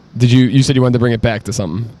 You said you wanted to bring it back to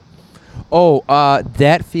something. Oh,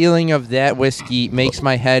 that feeling of that whiskey makes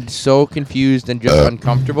my head so confused and just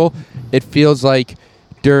uncomfortable. It feels like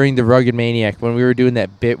during the Rugged Maniac when we were doing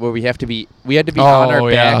that bit where we had to be on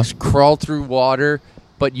our yeah. backs, crawl through water,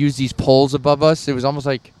 but use these poles above us. It was almost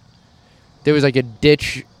like there was like a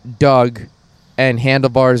ditch dug and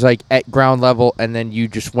handlebars like at ground level, and then you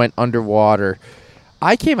just went underwater.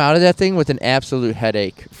 I came out of that thing with an absolute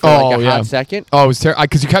headache for like a hot second. Oh, it was terrible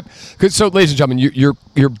because you kept. So, ladies and gentlemen,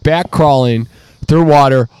 you're back crawling through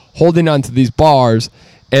water, holding onto these bars,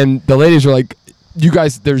 and the ladies were like, "You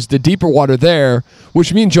guys, there's the deeper water there,"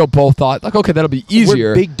 which me and Joe both thought, like, okay, that'll be easier.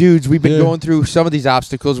 We're big dudes. We've been Yeah. going through some of these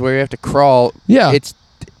obstacles where you have to crawl. Yeah.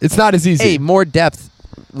 It's not as easy. hey, more depth,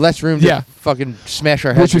 less room to Yeah. fucking smash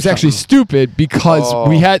our heads. Which was or actually something. stupid because Oh.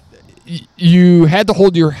 we had you had to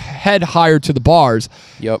hold your head higher to the bars.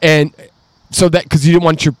 Yep. And so that because you didn't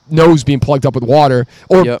want your nose being plugged up with water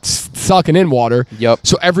or Yep. sucking in water. Yep.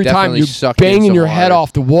 So every time Definitely you're sucking in banging some your head water.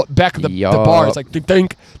 off the back of the Yup. bar, it's like the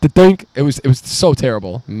dink. It was so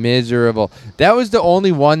terrible. Miserable. That was the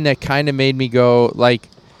only one that kind of made me go like,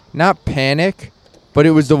 not panic, but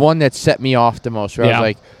it was the one that set me off the most. Where I Yeah. was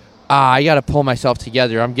like, I got to pull myself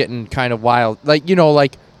together. I'm getting kind of wild. Like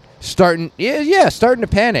starting to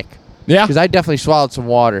panic. Yeah. Because I definitely swallowed some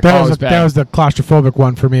water. That was was bad. that was the claustrophobic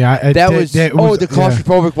one for me. The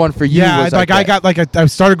claustrophobic one for you. Yeah, was like I that. got I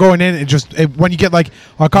started going in. When you get like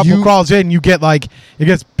a couple crawls in, you get like it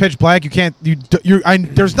gets pitch black. You can't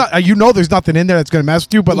there's nothing in there that's gonna mess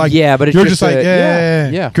with you. But like yeah, but it's you're just like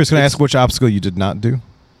yeah. Chris, can I ask which obstacle you did not do?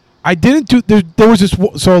 I didn't do there was this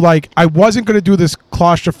so like I wasn't gonna do this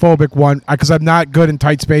claustrophobic one because I'm not good in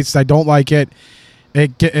tight spaces. I don't like it. I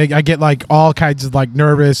get like all kinds of like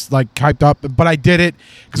nervous, like hyped up, but I did it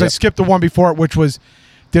because I skipped the one before it, which was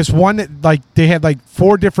this one that like they had like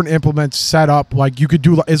 4 different implements set up. Like you could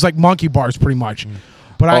do it's like monkey bars pretty much.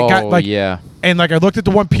 But I got like and like I looked at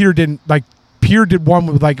the one Peter didn't like. Peter did one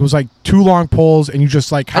with like it was like 2 long poles and you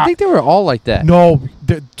just like I think they were all like that. No,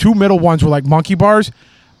 the 2 middle ones were like monkey bars,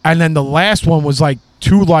 and then the last one was like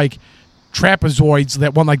 2 like trapezoids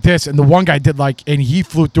that went like this, and the one guy did like, and he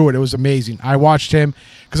flew through it. It was amazing. I watched him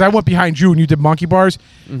because I went behind you and you did monkey bars.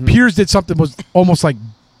 Piers did something was almost like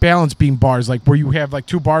balance beam bars, like where you have like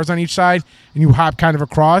 2 bars on each side and you hop kind of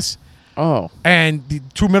across. Oh, And the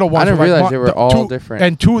 2 middle ones. I didn't were like realize they were all different.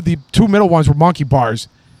 And the 2 middle ones were monkey bars.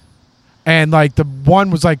 And like the one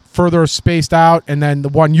was like further spaced out, and then the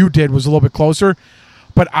one you did was a little bit closer.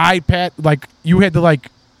 But Pat, like you had to like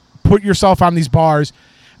put yourself on these bars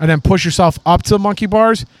and then push yourself up to the monkey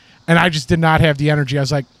bars, and I just did not have the energy. I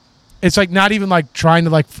was like, it's like not even like trying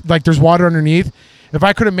to like there's water underneath. If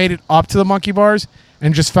I could have made it up to the monkey bars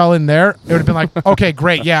and just fell in there, it would have been like, okay,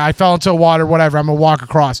 great, yeah, I fell into water, whatever, I'm gonna walk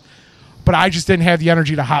across. But I just didn't have the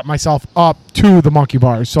energy to hop myself up to the monkey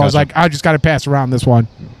bars, so I was like, I just got to pass around this one.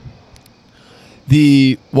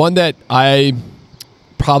 The one that I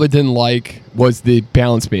probably didn't like was the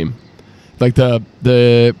balance beam. Like where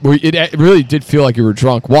it really did feel like you were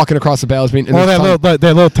drunk walking across the balance beam. And that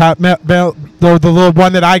little top the little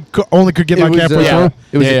one that I only could get like halfway through.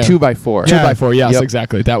 It was a 2x4. 2x4, yes, Yep.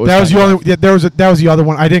 exactly. That was the only. Yeah, that was the other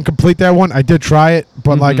one. I didn't complete that one. I did try it,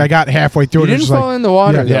 but like I got halfway through. You and it didn't was fall like, in the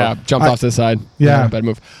water. Yeah. Yeah, jumped off to the side. Yeah. Bad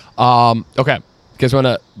move. Okay. You guys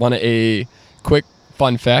want a quick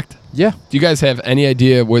fun fact? Yeah. Do you guys have any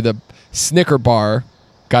idea where the Snicker Bar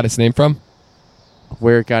got its name from?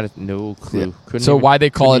 Where it got it? No clue. Couldn't So even- why they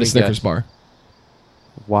call it couldn't a even Snickers guess. Bar?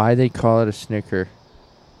 Why they call it a Snicker?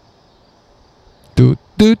 Do,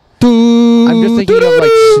 do, do, I'm just thinking of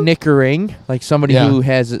like do. snickering, like somebody Yeah. who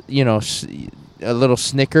has, a little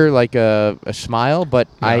snicker, like a smile, but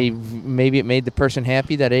Yeah. maybe it made the person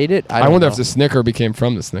happy that ate it. I don't wonder know. if the Snicker became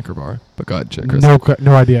from the Snicker Bar. But go ahead, Chris.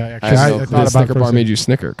 No idea. Actually, I have I no thought clue. about The Snicker it for a Bar second. made you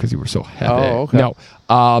snicker because you were so happy. Oh, okay.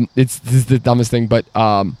 No, this is the dumbest thing, but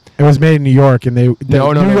It was made in New York, and the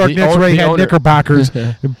No, New York the Knicks own- already the had owner- Knickerbockers,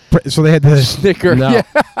 so they had the Snicker. No.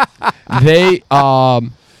 Yeah. They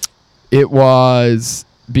it was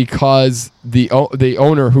because the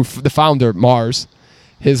owner the founder Mars,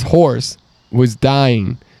 his horse was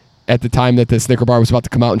dying at the time that the Snicker Bar was about to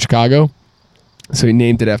come out in Chicago, so he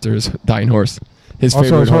named it after his dying horse. His also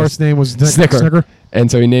favorite his horse name was Snicker.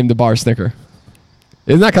 And so he named the bar Snicker.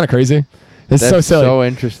 Isn't that kind of crazy? It's That's so silly. so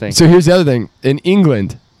interesting. So here's the other thing. In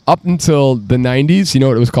England, up until the 90s, you know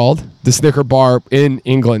what it was called? The Snicker Bar in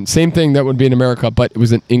England. Same thing that would be in America, but it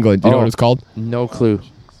was in England. You know what it was called? No clue.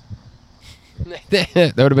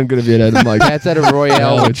 That would have been good if you had like That's at a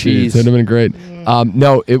Royale oh, with cheese. That would have been great.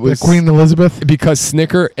 No, it the was Queen Elizabeth. because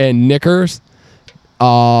Snicker and Knickers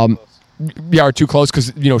are too close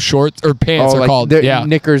because, shorts or pants are like called. the Yeah.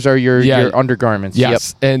 knickers are your Yeah. undergarments.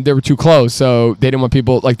 Yes. And they were too close, so they didn't want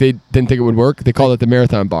people, they didn't think it would work. They called it the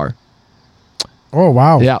Marathon Bar. Oh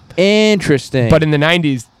wow! Yeah. Yep. Interesting. But in the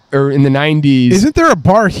 90s, Isn't there a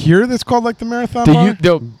bar here that's called like the Marathon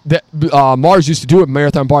Bar? Mars used to do a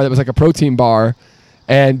Marathon Bar that was like a protein bar,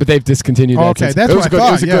 but they've discontinued that. Okay, since. that's it was what a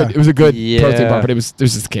I good, thought, It was a good Yeah. protein bar, but it was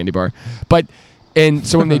just a candy bar.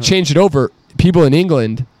 So when they changed it over, people in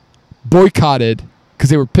England boycotted because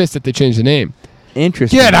they were pissed that they changed the name.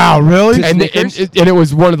 Interesting. Get out, really? And it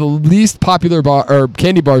was one of the least popular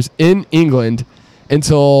candy bars in England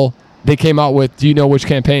until they came out with, do you know which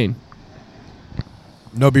campaign?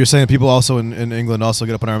 No, but you're saying people also in England also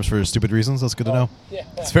get up in arms for stupid reasons? That's good to know. Yeah.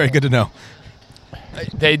 It's very good to know.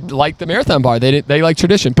 They like the Marathon Bar. They like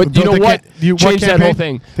tradition. But you Don't know they what? what Changed that whole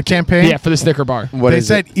campaign? thing. The campaign? Yeah, for the Snicker Bar. What They is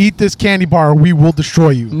said, it? "Eat this candy bar, or we will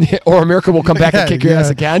destroy you." Or America will come back and kick your ass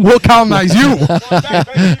again. We'll colonize you.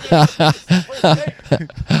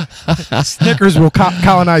 Snickers will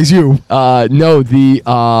colonize you. No,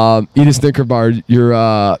 the eat a Snicker bar. You're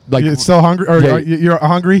You're still hungry, or Yeah. you're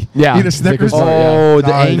hungry? Yeah, Eat a Snickers. Snickers bar, Oh, yeah. the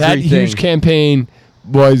Nice. angry that thing. huge campaign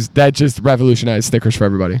that just revolutionized Snickers for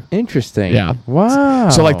everybody. Interesting. Yeah. Wow.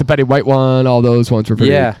 So like the Betty White one, all those ones were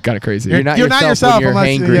pretty Yeah. kind of crazy. You're not yourself when you're unless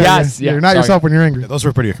hangry. Yes, yeah, you're not sorry. yourself when you're angry. Yeah, those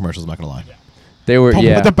were pretty good commercials, I'm not going to lie. They were. But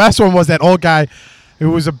Yeah. the best one was that old guy who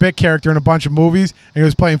was a big character in a bunch of movies, and he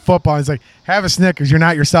was playing football. And he's like, "Have a Snickers. You're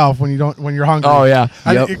not yourself when you're hungry." Oh yeah.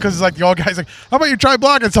 Yep. Because like the old guy's like, "How about you try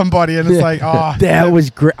blocking somebody?" And it's Yeah. like, "Oh, That was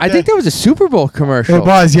great. I think that was a Super Bowl commercial. It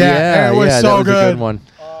was, yeah. It was yeah, so that was a good. good one.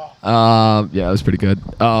 Yeah, it was pretty good.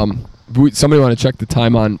 Somebody want to check the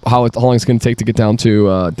time on how long it's going to take to get down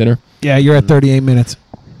to dinner? yeah, you're at 38 minutes."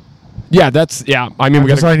 Yeah, I mean, I'm we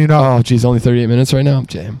just got. letting you know. Oh, geez, only 38 minutes right now.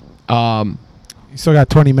 Damn. You still got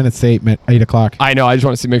 20 minutes to 8 o'clock. I know. I just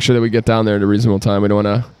want to make sure that we get down there at a reasonable time. We don't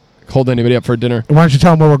want to hold anybody up for dinner. Why don't you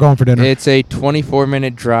tell them where we're going for dinner? It's a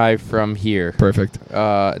 24-minute drive from here. Perfect.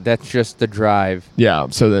 That's just the drive. Yeah.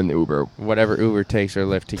 So then Uber. Whatever Uber takes or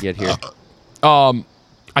Lyft to get here.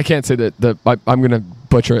 I can't say that. I'm gonna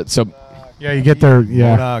butcher it. So yeah, you get there.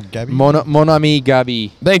 Yeah. Gabby? Mon ami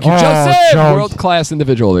Gabi. thank you, Oh, Joseph. Jones. World class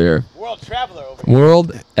individual here. World traveler over here.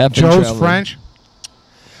 World effing Joe's traveler. French.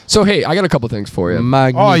 So hey, I got a couple things for you.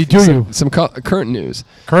 Oh, you do you? Some current news.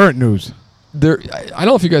 Current news. I don't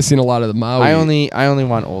know if you guys seen a lot of the Maui. I only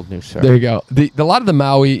want old news, sir. There you go. A lot of the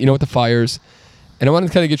Maui, with the fires, and I wanted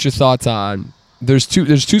to kind of get your thoughts on. There's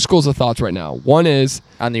two schools of thoughts right now. One is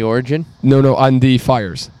On the origin? on the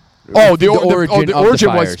fires. Oh, the origin the of the origin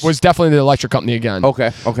fires. was definitely the electric company again.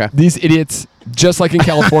 Okay. These idiots, just like in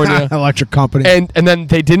California, Electric company. and then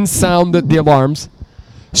they didn't sound the alarms.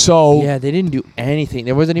 So Yeah, they didn't do anything.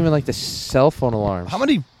 There wasn't even like the cell phone alarms. How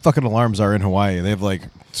many fucking alarms are in Hawaii? They have like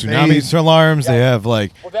tsunami alarms. They have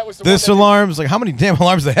like that was the this one that- alarms. Like how many damn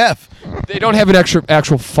alarms they have? they don't have an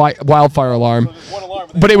actual wildfire alarm.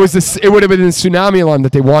 But it was it would have been a tsunami alarm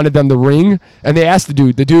that they wanted them to ring, and they asked the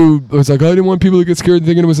dude. The dude was like, "I didn't want people to get scared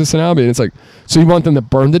thinking it was a tsunami." And it's like, so you want them to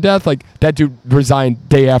burn to death? Like that dude resigned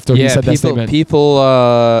day after he said that statement. People.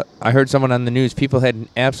 I heard someone on the news. People had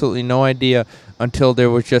absolutely no idea until there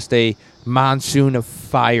was just a monsoon of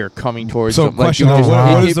fire coming towards So them. Like, question, you just-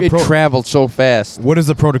 what is the it traveled so fast. What is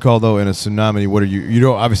the protocol though in a tsunami? What are you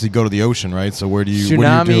don't obviously go to the ocean, right? So where do you Tsunami,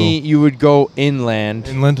 what do you do? you would go inland.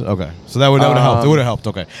 Inland? Okay. So that would have helped. It would have helped.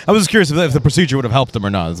 Okay. I was just curious if the procedure would have helped them or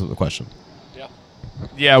not. Is the question.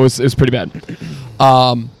 Yeah, it was pretty bad.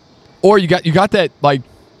 Or you got that, like,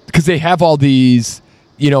 because they have all these,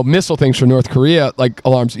 missile things from North Korea, like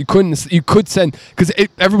alarms. You could send, because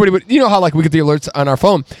everybody would, how like we get the alerts on our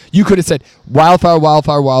phone. You could have said wildfire,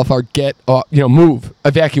 wildfire, wildfire. Get, move,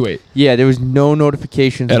 evacuate. Yeah, there was no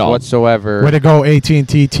notifications At all. whatsoever. Way to go,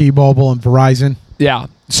 AT&T, T-Mobile, and Verizon. Yeah.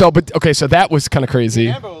 So that was kind of crazy.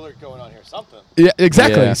 Amber alert going on here. Something. Yeah,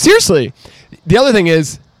 exactly. Yeah. Seriously. The other thing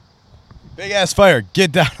is, Big ass fire.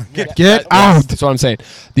 Get down. Get out. that's what I'm saying.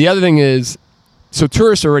 The other thing is, so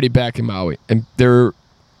tourists are already back in Maui, and they're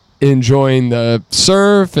enjoying the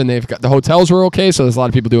surf, and they've got the hotels were okay, so there's a lot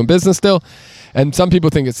of people doing business still. And some people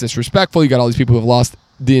think it's disrespectful. You got all these people who have lost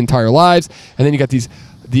the entire lives, and then you got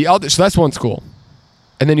the other. So that's one school,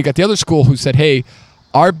 and then you got the other school who said, "Hey,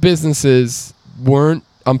 our businesses we're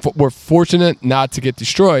fortunate not to get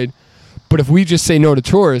destroyed, but if we just say no to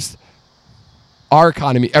tourists, our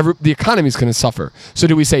economy, the economy is going to suffer. So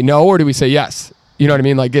do we say no or do we say yes? You know what I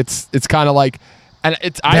mean? Like it's kind of like, and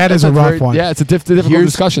That is a rough one. Yeah, it's a difficult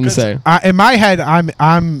discussion to say. In my head,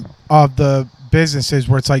 I'm of the businesses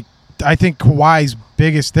where it's like, I think Hawaii's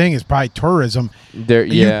biggest thing is probably tourism.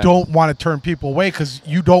 You don't want to turn people away because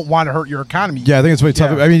you don't want to hurt your economy. Yeah, I think it's very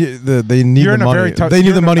tough. Yeah. I mean, they need You're the in a money. very tough- They need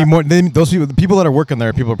you're the in a- money more. Those people, the people that are working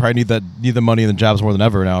there, people probably need the money and the jobs more than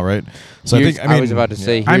ever now, right? So Here's- I think. I was about to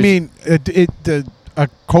say, I mean, a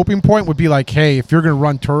coping point would be like, hey, if you're going to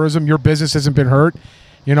run tourism, your business hasn't been hurt.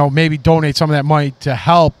 Maybe donate some of that money to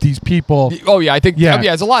help these people. Oh yeah, I think Yeah.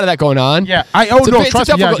 There's a lot of that going on. Yeah,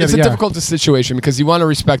 It's a difficult situation because you want to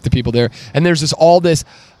respect the people there, and there's all this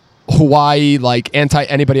Hawaii like anti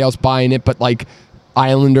anybody else buying it, but like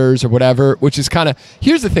Islanders or whatever, which is kind of.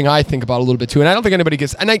 Here's the thing I think about a little bit too, and I don't think anybody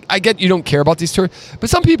gets. And I get you don't care about these tours,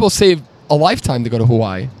 but some people save a lifetime to go to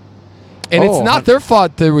Hawaii. And it's not their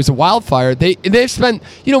fault there was a wildfire. They've spent,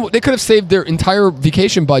 they could have saved their entire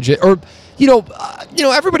vacation budget, or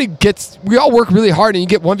everybody gets. We all work really hard, and you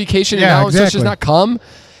get one vacation, and now it's just not come.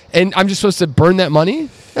 And I'm just supposed to burn that money.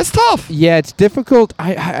 That's tough. Yeah, it's difficult.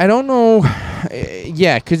 I don't know.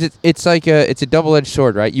 Yeah, because it's like it's a double-edged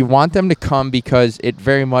sword, right? You want them to come because it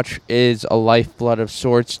very much is a lifeblood of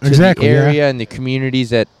sorts to the area and the communities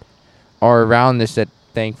that are around this. That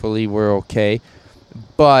thankfully we're okay,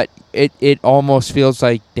 but it almost feels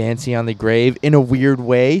like dancing on the grave in a weird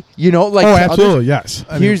way. Like absolutely, yes.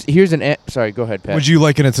 Here's an sorry, go ahead, Pat. Would you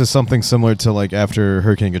liken it to something similar to like after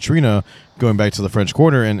Hurricane Katrina, going back to the French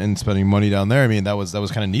Quarter and spending money down there? I mean, that was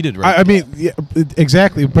kind of needed, right? I mean, yeah,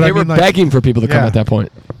 exactly. But they were begging for people to come at that point.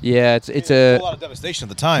 Yeah, it's a lot of devastation at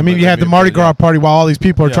the time. I mean, you had the Mardi Gras party while all these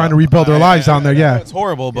people are trying to rebuild their lives down there. Yeah, it's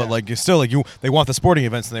horrible, but like it's still like they want the sporting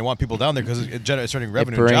events and they want people down there because it's generating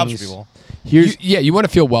revenue and jobs for people. You want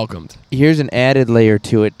to feel welcomed. Here's an added layer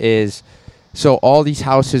to it is, so all these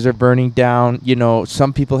houses are burning down.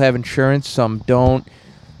 Some people have insurance, some don't.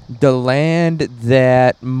 The land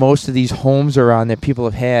that most of these homes are on that people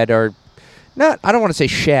have had are not. I don't want to say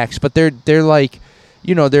shacks, but they're like,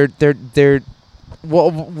 they're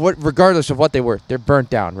regardless of what they were, they're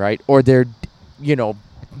burnt down, right? Or they're,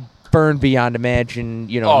 burned beyond imagine.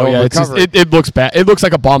 No recovery. It looks bad. It looks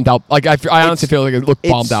like a bombed out. Like I honestly feel like it looked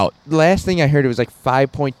bombed out. Last thing I heard, it was like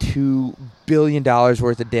 $5.2 billion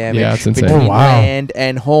worth of damage that's insane. between Oh, wow. land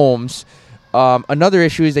and homes. Another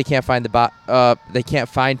issue is they can't find they can't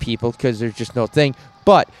find people because there's just no thing.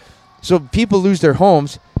 But so people lose their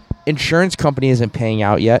homes, insurance company isn't paying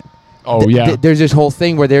out yet. Oh yeah. There's this whole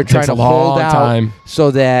thing where they're trying to hold out time.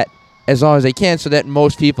 so that as long as they can, so that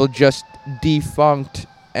most people just defunct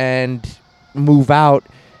and move out.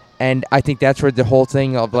 And I think that's where the whole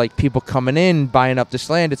thing of like people coming in buying up this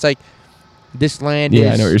land. It's like this land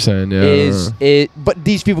is. I know what you're saying. Yeah. But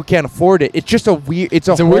these people can't afford it. It's just a weird. It's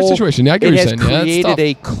a weird situation. Yeah, I get what you're saying. It has created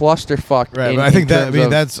a clusterfuck. Right, but I think that. I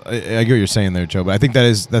mean, I get what you're saying there, Joe. But I think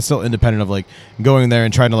that's still independent of like going there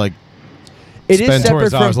and trying to like. It is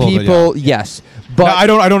separate from people, yes. But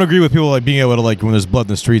no, I don't agree with people like being able to like when there's blood in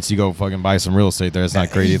the streets, you go fucking buy some real estate there. It's not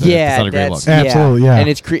great either. Yeah, it's not a great look. Absolutely, yeah. And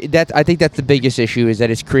it's I think that's the biggest issue is that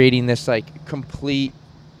it's creating this like complete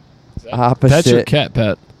opposite. That's your cat,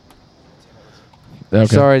 Pat. Okay.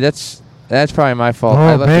 Sorry, that's probably my fault. Oh,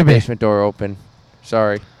 I left baby. the basement door open.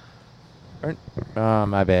 Sorry. Oh,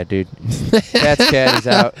 my bad, dude. Pat's cat is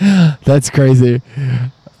out. That's crazy.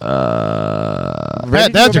 Ready Pat,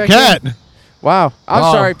 to that's go your back cat. in? Wow. I'm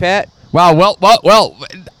Wow. sorry, Pat. Wow. Well.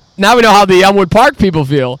 now we know how the Elmwood Park people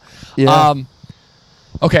feel. Yeah.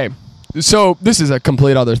 Okay, so this is a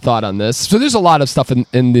complete other thought on this. So there's a lot of stuff in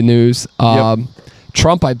the news.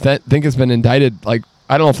 Trump, I think, has been indicted. Like,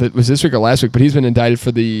 I don't know if it was this week or last week, but he's been indicted for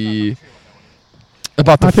I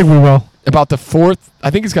think we will. About the fourth. I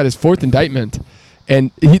think he's got his fourth indictment,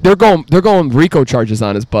 and they're going RICO charges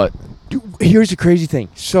on his butt. Dude, here's the crazy thing.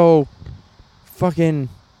 So, fucking,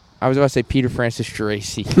 I was about to say Peter Francis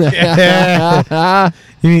Tracy.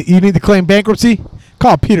 You need to claim bankruptcy?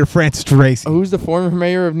 Call Peter Francis Tracy. Who's the former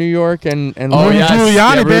mayor of New York and Rudy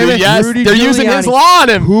Giuliani, baby. Yes, Rudy they're using Giuliani, his law on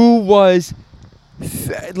him. who was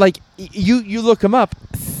you look him up,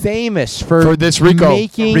 famous for this RICO.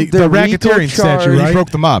 making the the racketeering RICO statute, charge right? He broke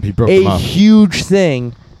the mob. a huge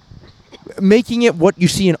thing, making it what you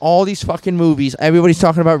see in all these fucking movies. Everybody's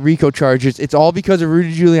talking about RICO charges. It's all because of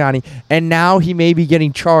Rudy Giuliani, and now he may be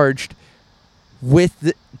getting charged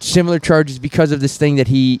with similar charges because of this thing that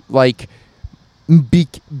he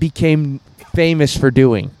became famous for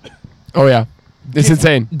doing. Oh yeah, it's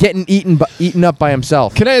insane. Getting eaten up by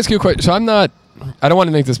himself. Can I ask you a question? So I don't want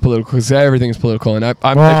to make this political because everything is political,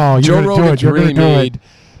 and Joe Rogan's really made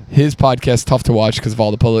his podcast tough to watch because of all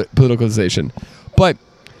the politicalization. But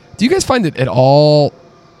do you guys find it at all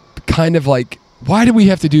kind of like, why do we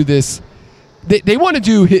have to do this? They want to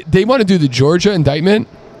do the Georgia indictment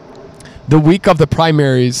the week of the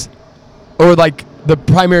primaries, or like the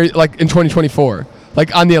primary, like in 2024,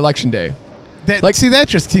 like on the election day. See, that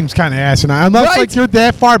just seems kind of asinine. Unless Right. like you're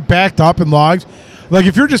that far backed up in logs, like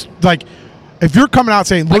if you're just like, if you're coming out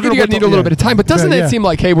saying, I think you need a little bit of time, but doesn't it seem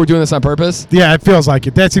like, hey, we're doing this on purpose? Yeah, it feels like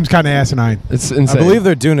it. That seems kind of asinine. It's insane. I believe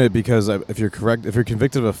they're doing it because if you're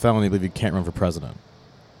convicted of a felony, I believe you can't run for president.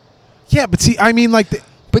 Yeah, but see, I mean, like,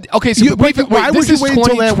 But okay, so why would this you is wait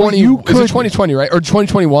until that 2020. when you Is it could- 2020, right, or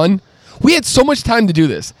 2021? We had so much time to do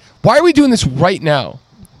this. Why are we doing this right now?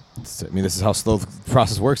 I mean, this is how slow the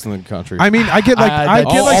process works in the country. I mean, I get like,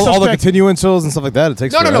 all the suspect- continuances and stuff like that. It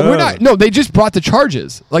takes No, we're not. No, they just brought the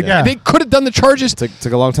charges. Like Yeah. they could have done the charges Took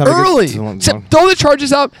a long time. early. Throw the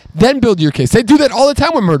charges out, then build your case. They do that all the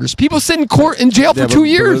time with murders. People sit in court in jail for 2 This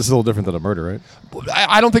years. is a little different than a murder, right?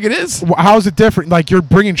 I don't think it is. How is it different? Like you're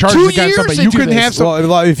bringing charges 2 against years somebody. they You do couldn't this. have some.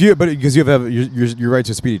 Well, because you have your right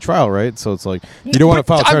to a speedy trial, right? So it's like you don't want to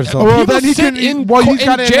file charges. Well, People then he sit can- in well, he's in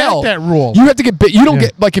gotta jail. enact that rule. You have to get bit. You don't Yeah.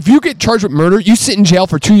 get like if you get charged with murder, you sit in jail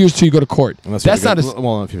for 2 years till you go to court. Unless That's you're not good-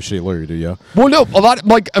 well, if you're a shitty lawyer, you do, yeah. Well, no, a lot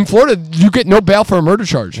like in Florida, you get no bail for a murder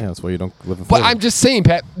charge. Yeah, that's why you don't live in But Florida. I'm just saying,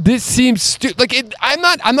 Pat. This seems stupid. Like I'm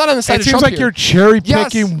not on the side It of seems Trump like here. you're cherry Yes.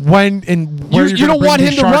 picking when and where You you're don't gonna want bring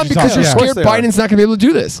him these to run charges because up. you're Yeah, of course scared they are. Biden's not going to be able to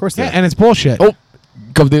do this. Of course they Yeah, are. and it's bullshit. Oh,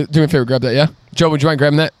 go do me a favor, grab that. Yeah, Joe, would you mind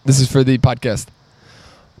grabbing that? This is for the podcast.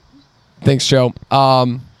 Thanks, Joe.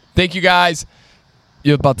 Thank you guys.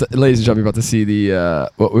 You're about to, ladies and gentlemen, you're about to see the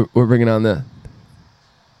what we're bringing on the.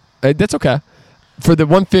 That's okay. For the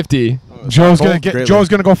 150, Joe's Greatly.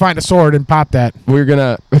 gonna go find a sword and pop that. we're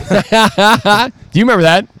gonna. Do you remember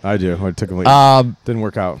that? I do. It took him didn't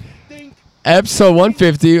work out. Episode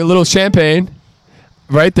 150, a little champagne,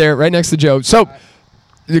 right there, right next to Joe. So,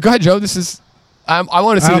 go ahead, Joe. This is. I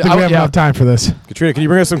want to I see. don't think we have enough time for this. Katrina, can you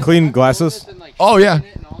bring us some clean glasses? Oh yeah.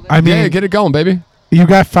 I mean, Yeah, get it going, baby. you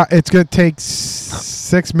got. It's gonna take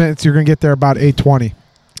 6 minutes. You're gonna get there about 8:20.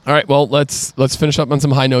 All right, well, let's finish up on some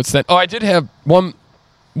high notes then. Oh, I did have one.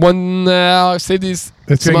 Save these.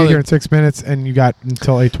 It's some gonna get other- here in 6 minutes, and you got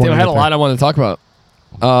until 8:20. Damn, I had a lot I wanted to talk about.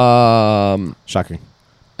 Shocking.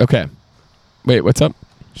 Okay. Wait, what's up?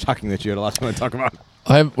 Shocking that you had a lot to talk about.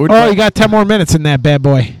 Oh, you got 10 more minutes in that bad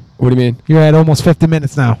boy. What do you mean? You're at almost 50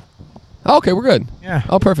 minutes now. Oh, okay, we're good. Yeah.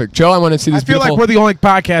 Oh, perfect. Joe, I want to see I this feel beautiful. like we're the only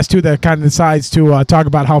podcast too that kind of decides to talk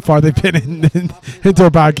about how far they've been into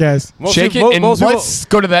a podcast. Shake it, and let's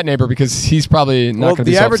go to that neighbor because he's probably not Well, going to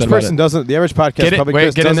be the so average upset about person it. doesn't. The average podcast Get it? public Wait,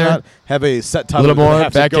 does get in there. not have a set time. A little more, They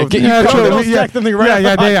have to back go it. Get through- you- They come don't on, stack them right yeah,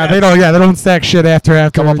 after yeah, podcast. they don't stack shit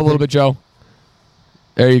after. Come up a little bit, Joe.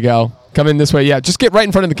 There you go. Come in this way. Yeah, just get right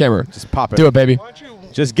in front of the camera. Just pop it. Do it, baby.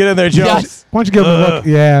 Just get in there, Joe. Yes. Why don't you give them a look?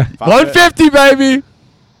 Yeah. Pop it. 150, baby.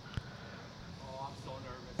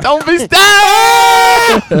 Don't be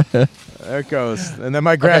scared. There it goes. And then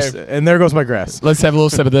my grass. Okay. And there goes my grass. Let's have a little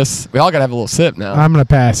sip of this. We all got to have a little sip now. I'm going to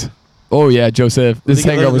pass. Oh, yeah, Joseph. This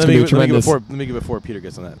hangover is going to be tremendous. Let me get before Peter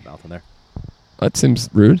gets on that mouth in there. That seems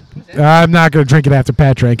rude. I'm not going to drink it after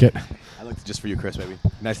Pat drank it. I like it just for you, Chris, baby.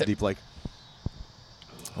 Nice and deep like.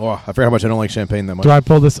 Oh, I forgot how much I don't like champagne that much. Do I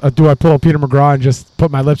pull a Peter McGraw and just put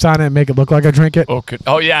my lips on it and make it look like I drink it?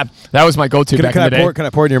 Oh, yeah. That was my go-to back in the day. Can I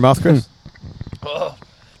pour it in your mouth, Chris?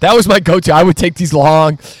 That was my go-to. I would take these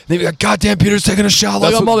long. They'd be like, "God damn, Peter's taking a shot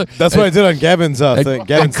like a mother." That's what I did on Gavin's thing.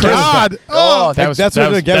 Gavin's God. Oh, that's what I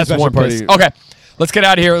did at Gavin's that's one bachelor place. party. Okay, let's get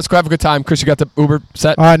out of here. Let's go have a good time. Chris, you got the Uber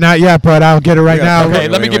set? Not yet, but I'll get it right now. Okay,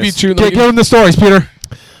 let me give you two. Give them the stories, Peter.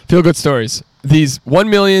 Feel good stories. These 1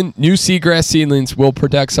 million new seagrass seedlings will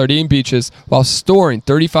protect sardine beaches while storing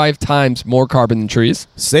 35 times more carbon than trees.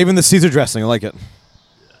 Saving the Caesar dressing. I like it.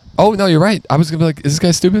 Oh, no, you're right. I was going to be like, is this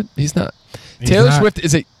guy stupid? He's not. Taylor not. Swift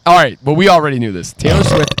is a... All right, well, we already knew this. Taylor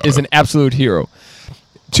Swift is an absolute hero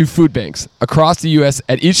to food banks across the U.S.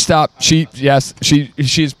 At each stop, she's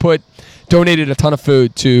donated a ton of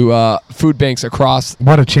food to food banks across.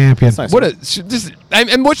 What a champion. Nice.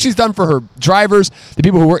 And what she's done for her drivers, the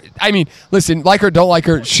people who work. I mean, listen, like her, don't like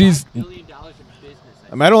her. She's... I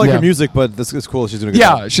mean, I don't like her music, but this is cool. She's doing a good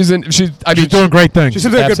job. She's doing great things. She's a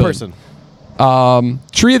good person.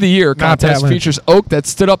 Tree of the Year contest features oak that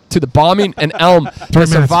stood up to the bombing and elm that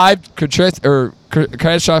survived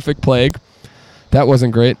catastrophic plague. That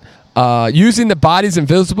wasn't great. Using the body's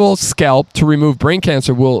invisible scalp to remove brain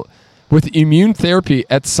cancer with immune therapy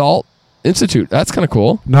at Salt Institute. That's kind of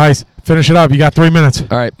cool. Nice. Finish it up. You got 3 minutes.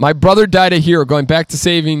 All right. My brother died a hero going back to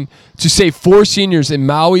save 4 seniors in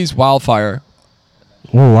Maui's wildfire.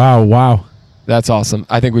 Oh, wow. That's awesome.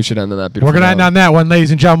 I think we should end on that. We're going to end on that one,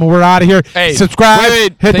 ladies and gentlemen. We're out of here. Hey, subscribe.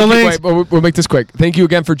 Hit the links. We'll make this quick. Thank you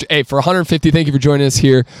again for 150. Thank you for joining us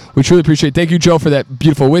here. We truly appreciate it. Thank you, Joe, for that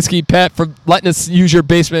beautiful whiskey. Pat, for letting us use your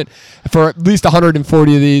basement for at least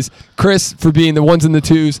 140 of these. Chris, for being the ones and the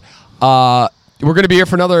twos. We're going to be here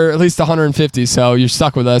for another at least 150, so you're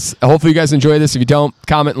stuck with us. Hopefully you guys enjoy this. If you don't,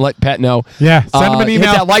 comment and let Pat know. Yeah, send him an email.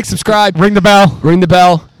 Hit that like, subscribe. Ring the bell. Ring the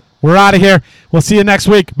bell. We're out of here. We'll see you next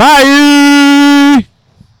week. Bye.